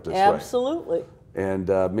if you're up this way. Absolutely. And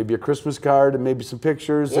maybe a Christmas card and maybe some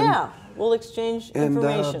pictures. Yeah, we'll exchange And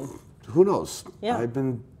information. who knows? Yeah. I've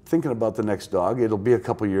been thinking about the next dog. It'll be a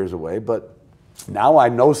couple years away, but now I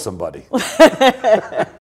know somebody.